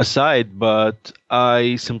Witcher aside. But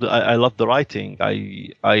I love the writing.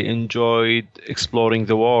 I enjoyed exploring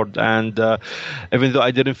the world, and even though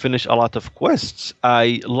I didn't finish a lot of quests,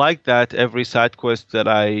 I liked that every side quest that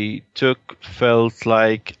I took felt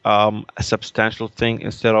like a substantial thing,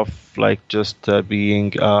 instead of like just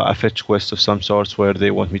being a fetch quest of some sorts where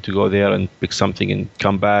they want me to go there and pick something and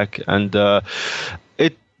come back. And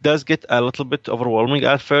it does get a little bit overwhelming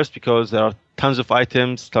at first, because there are tons of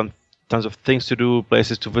items, tons of things to do,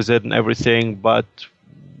 places to visit, and everything. But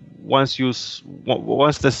once this,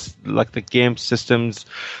 like, the game systems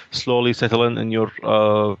slowly settle in your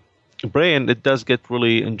brain, it does get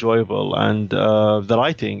really enjoyable, and the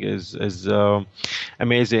writing is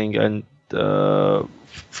amazing. And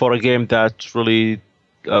for a game that's really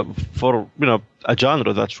for a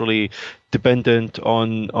genre that's really dependent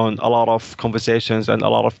on a lot of conversations and a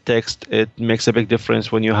lot of text, it makes a big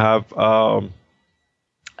difference when you have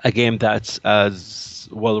a game that's as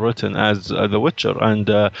well written as The Witcher. And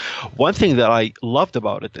one thing that I loved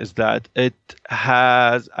about it is that it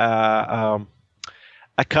has a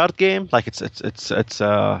card game, like it's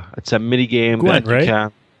a mini game. Gwent, that you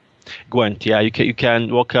can. Gwent, yeah, you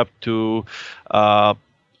can walk up to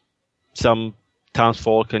some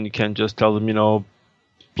townsfolk and you can just tell them,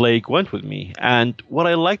 play Gwent with me. And what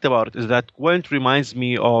I liked about it is that Gwent reminds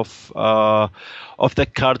me of the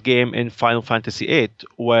card game in Final Fantasy VIII,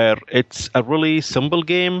 where it's a really simple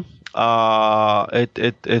game.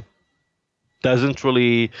 It doesn't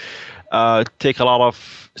really take a lot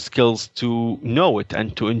of skills to know it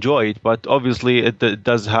and to enjoy it, but obviously it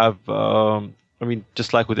does have.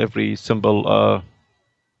 Just like with every simple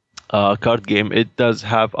card game, it does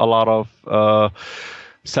have a lot of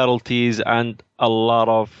subtleties and a lot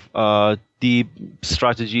of deep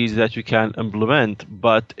strategies that you can implement.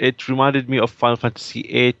 But it reminded me of Final Fantasy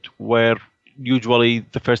VIII, where usually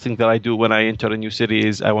the first thing that I do when I enter a new city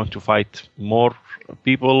is I want to fight more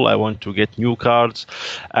people, I want to get new cards,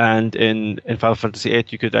 and in Final Fantasy VIII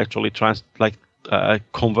you could actually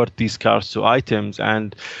convert these cards to items.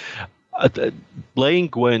 And playing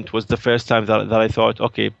Gwent was the first time that I thought,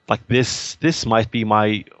 okay, like this might be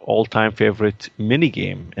my all-time favorite mini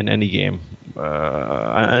game in any game,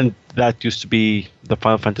 and that used to be the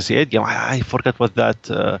Final Fantasy VIII game. I forgot what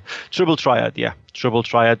that Triple Triad. Yeah, Triple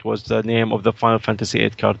Triad was the name of the Final Fantasy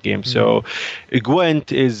VIII card game. So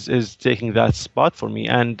Gwent is taking that spot for me,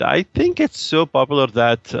 and I think it's so popular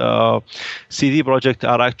that CD Projekt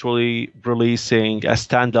are actually releasing a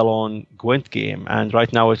standalone Gwent game, and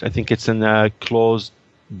right now I think it's in a closed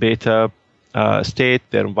beta state.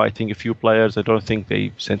 They're inviting a few players. I don't think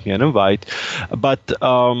they sent me an invite, but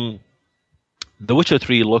The Witcher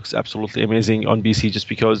 3 looks absolutely amazing on PC just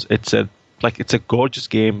because it's a gorgeous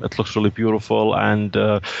game. It looks really beautiful, and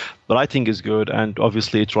the lighting is good, and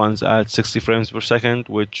obviously it runs at 60 frames per second,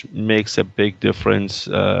 which makes a big difference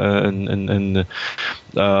in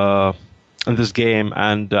this game.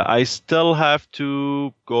 And I still have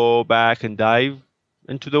to go back and dive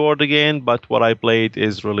into the world again, but what I played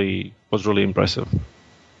was really impressive.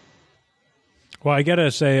 Well, I gotta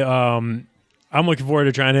say, I'm looking forward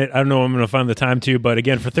to trying it. I don't know if I'm going to find the time to, but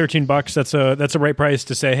again, for $13, that's a right price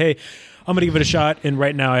to say, hey, I'm going to give it a shot. And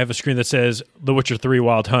right now I have a screen that says The Witcher 3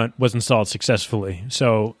 Wild Hunt was installed successfully.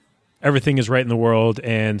 So everything is right in the world,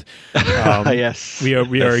 and yes, we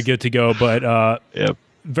are good to go. But yep.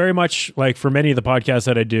 Very much like for many of the podcasts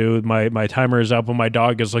that I do, my timer is up when my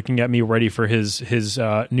dog is looking at me ready for his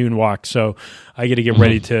noon walk. So I get to get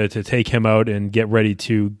ready to take him out and get ready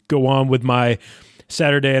to go on with my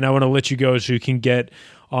Saturday, and I want to let you go so you can get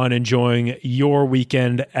on enjoying your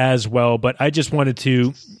weekend as well. But I just wanted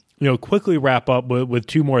to, quickly wrap up with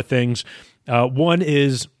two more things. One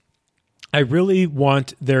is I really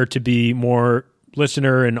want there to be more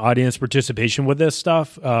listener and audience participation with this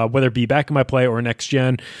stuff, whether it be Back in My Play or Next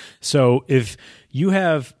Gen. So if you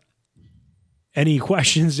have any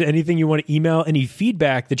questions, anything you want to email, any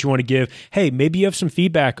feedback that you want to give, hey, maybe you have some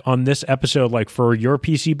feedback on this episode, like for your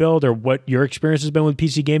PC build or what your experience has been with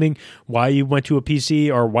PC gaming, why you went to a PC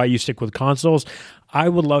or why you stick with consoles. I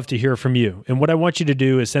would love to hear from you. And what I want you to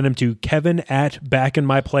do is send them to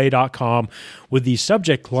kevin@backinmyplay.com with the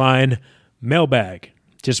subject line mailbag.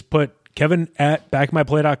 Just put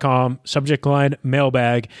kevin@backinmyplay.com, subject line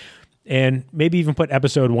mailbag, and maybe even put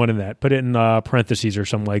episode 1 in that. Put it in parentheses or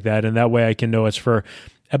something like that, and that way I can know it's for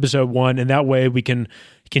episode 1, and that way we can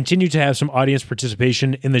continue to have some audience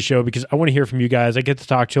participation in the show, because I want to hear from you guys. I get to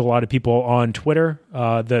talk to a lot of people on Twitter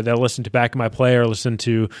that listen to Back in My Play or listen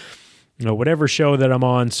to whatever show that I'm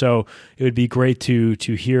on, so it would be great to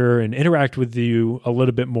hear and interact with you a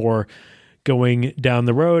little bit more going down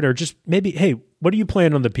the road, or just maybe, hey, what are you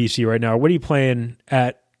playing on the PC right now? What are you playing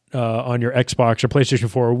on your Xbox or PlayStation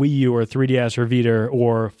 4 or Wii U or 3DS or Vita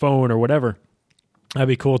or phone or whatever? That'd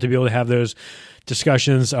be cool to be able to have those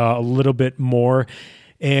discussions a little bit more.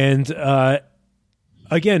 And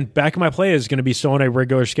again, Back in My Play is going to be still on a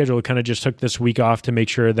regular schedule. I kind of just took this week off to make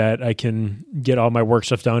sure that I can get all my work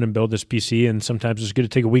stuff done and build this PC. And sometimes it's good to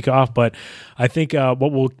take a week off. But I think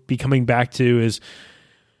what we'll be coming back to is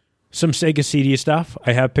some Sega CD stuff.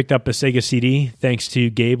 I have picked up a Sega CD thanks to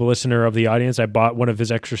Gabe, a listener of the audience. I bought one of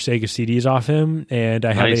his extra Sega CDs off him, and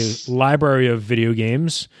I have a library of video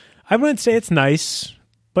games. I wouldn't say it's nice,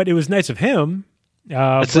 but it was nice of him.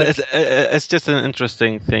 It's just an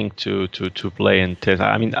interesting thing to play and test.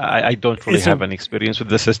 I mean, I don't really have any experience with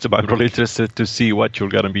the system. I'm really interested to see what you're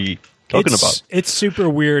going to be talking about. It's super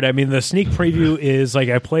weird. I mean, the sneak preview is like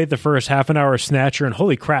I played the first half an hour of Snatcher, and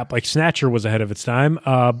holy crap, like Snatcher was ahead of its time,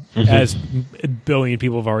 as a billion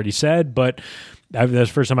people have already said. But that's the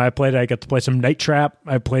first time I played it. I got to play some Night Trap.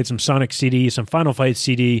 I played some Sonic CD, some Final Fight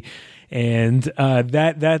CD, and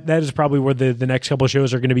that is probably where the next couple of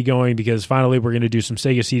shows are going to be going, because finally we're going to do some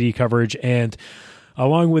Sega CD coverage. And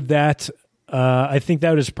along with that, I think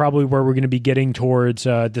that is probably where we're going to be getting towards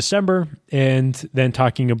December, and then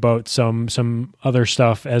talking about some other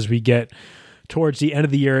stuff as we get towards the end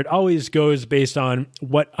of the year. It always goes based on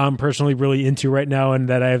what I'm personally really into right now and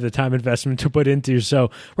that I have the time investment to put into. So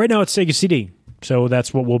right now it's Sega CD. So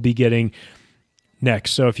that's what we'll be getting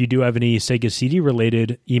next. So if you do have any Sega CD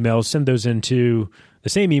related emails, send those into the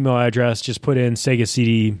same email address. Just put in Sega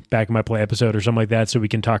CD Back in My Play episode or something like that so we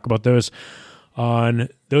can talk about those on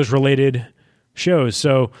those related shows.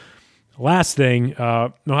 So last thing,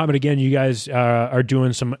 Mohammed, again, you guys are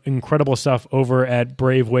doing some incredible stuff over at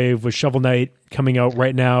Brave Wave with Shovel Knight coming out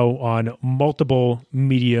right now on multiple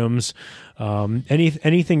mediums.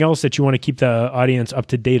 Anything else that you want to keep the audience up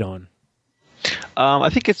to date on? I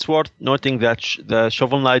think it's worth noting that the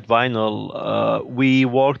Shovel Knight vinyl, we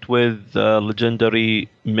worked with legendary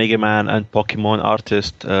Mega Man and Pokemon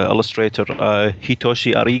artist, illustrator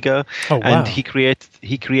Hitoshi Ariga, and he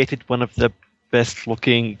created one of the best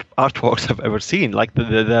looking artworks I've ever seen. Like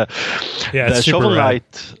the Shovel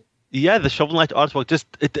Knight, the Shovel Knight artwork, just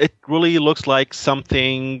it really looks like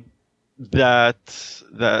something that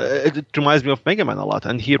it reminds me of Mega Man a lot,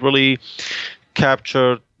 and he really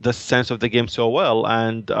captured the sense of the game so well.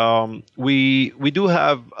 And we do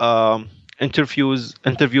have interviews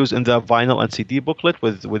in the vinyl and CD booklet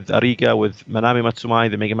with Ariga, with Manami Matsumai,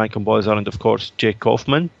 the Mega Man composer, and of course Jake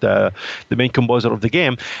Kaufman, the main composer of the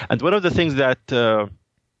game. And one of the things that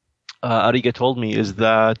Ariga told me is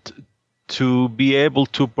that to be able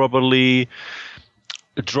to properly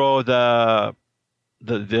draw the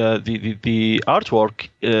artwork,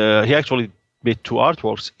 he actually made two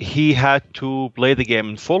artworks. He had to play the game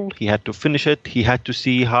in full. He had to finish it. He had to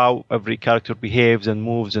see how every character behaves and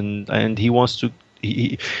moves, and he wanted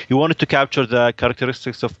to capture the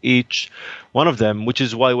characteristics of each one of them, which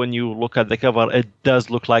is why when you look at the cover, it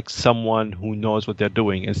does look like someone who knows what they're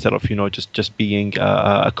doing instead of just being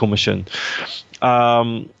a commission.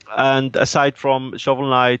 And aside from Shovel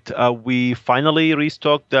Knight, we finally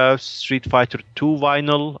restocked the Street Fighter 2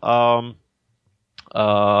 vinyl.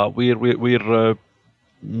 We're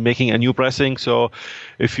making a new pressing. So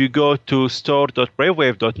if you go to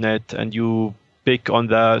store.bravewave.net and you pick on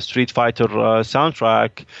the Street Fighter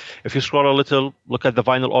soundtrack, if you scroll a little, look at the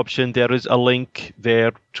vinyl option, there is a link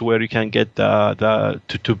there to where you can get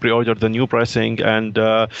to pre-order the new pressing. And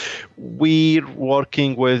we're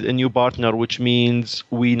working with a new partner, which means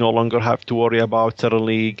we no longer have to worry about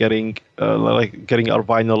suddenly getting our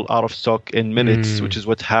vinyl out of stock in minutes, which is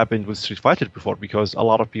what happened with Street Fighter before, because a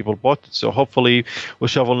lot of people bought it. So hopefully with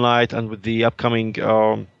Shovel Knight and with the upcoming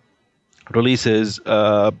releases,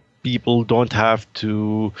 people don't have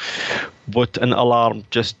to put an alarm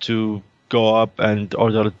just to go up and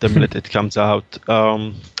order it the minute it comes out.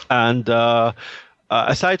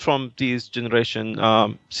 Aside from these Generation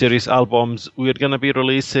series albums, we're going to be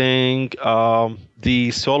releasing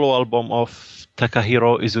the solo album of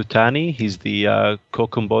Takahiro Izutani. He's the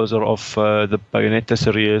co-composer of the Bayonetta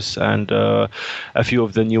series and a few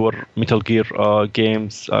of the newer Metal Gear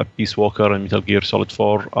games, Peace Walker and Metal Gear Solid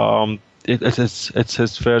 4. It's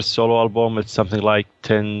his first solo album. It's something like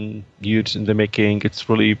 10 years in the making. It's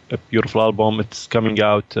really a beautiful album. It's coming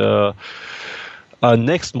out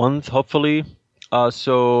next month, hopefully.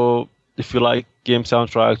 So if you like game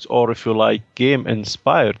soundtracks or if you like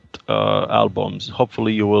game-inspired albums,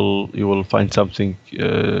 hopefully you will find something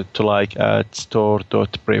to like at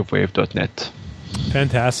store.bravewave.net.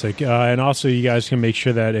 Fantastic. And also you guys can make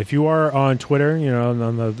sure that if you are on Twitter,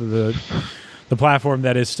 on the platform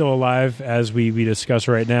that is still alive as we discuss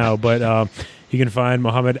right now, but you can find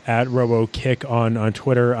Mohammed at RoboKick on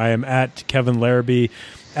Twitter. I am at Kevin Larrabee,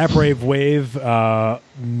 at Brave Wave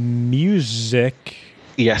Music.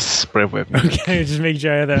 Yes, Brave Wave Music. Okay, just make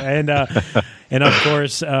sure I have that. And of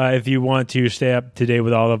course, if you want to stay up to date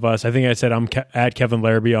with all of us, I think I said I'm at Kevin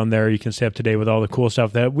Larrabee on there. You can stay up to date with all the cool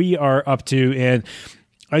stuff that we are up to. And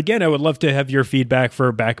again, I would love to have your feedback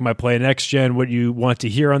for Back in My Play Next Gen, what you want to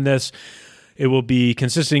hear on this. It will be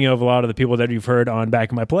consisting of a lot of the people that you've heard on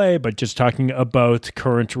Back in My Play, but just talking about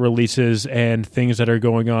current releases and things that are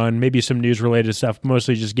going on, maybe some news-related stuff,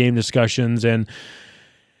 mostly just game discussions and,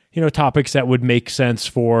 topics that would make sense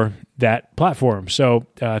for that platform. So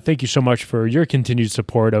thank you so much for your continued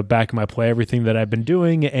support of Back in My Play, everything that I've been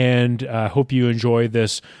doing, and I hope you enjoy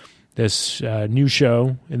this new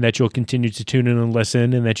show and that you'll continue to tune in and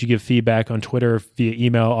listen and that you give feedback on Twitter, via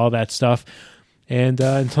email, all that stuff. And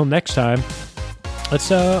until next time, let's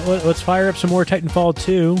fire up some more Titanfall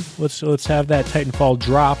 2. Let's have that Titanfall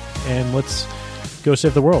drop, and let's go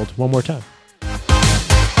save the world one more time.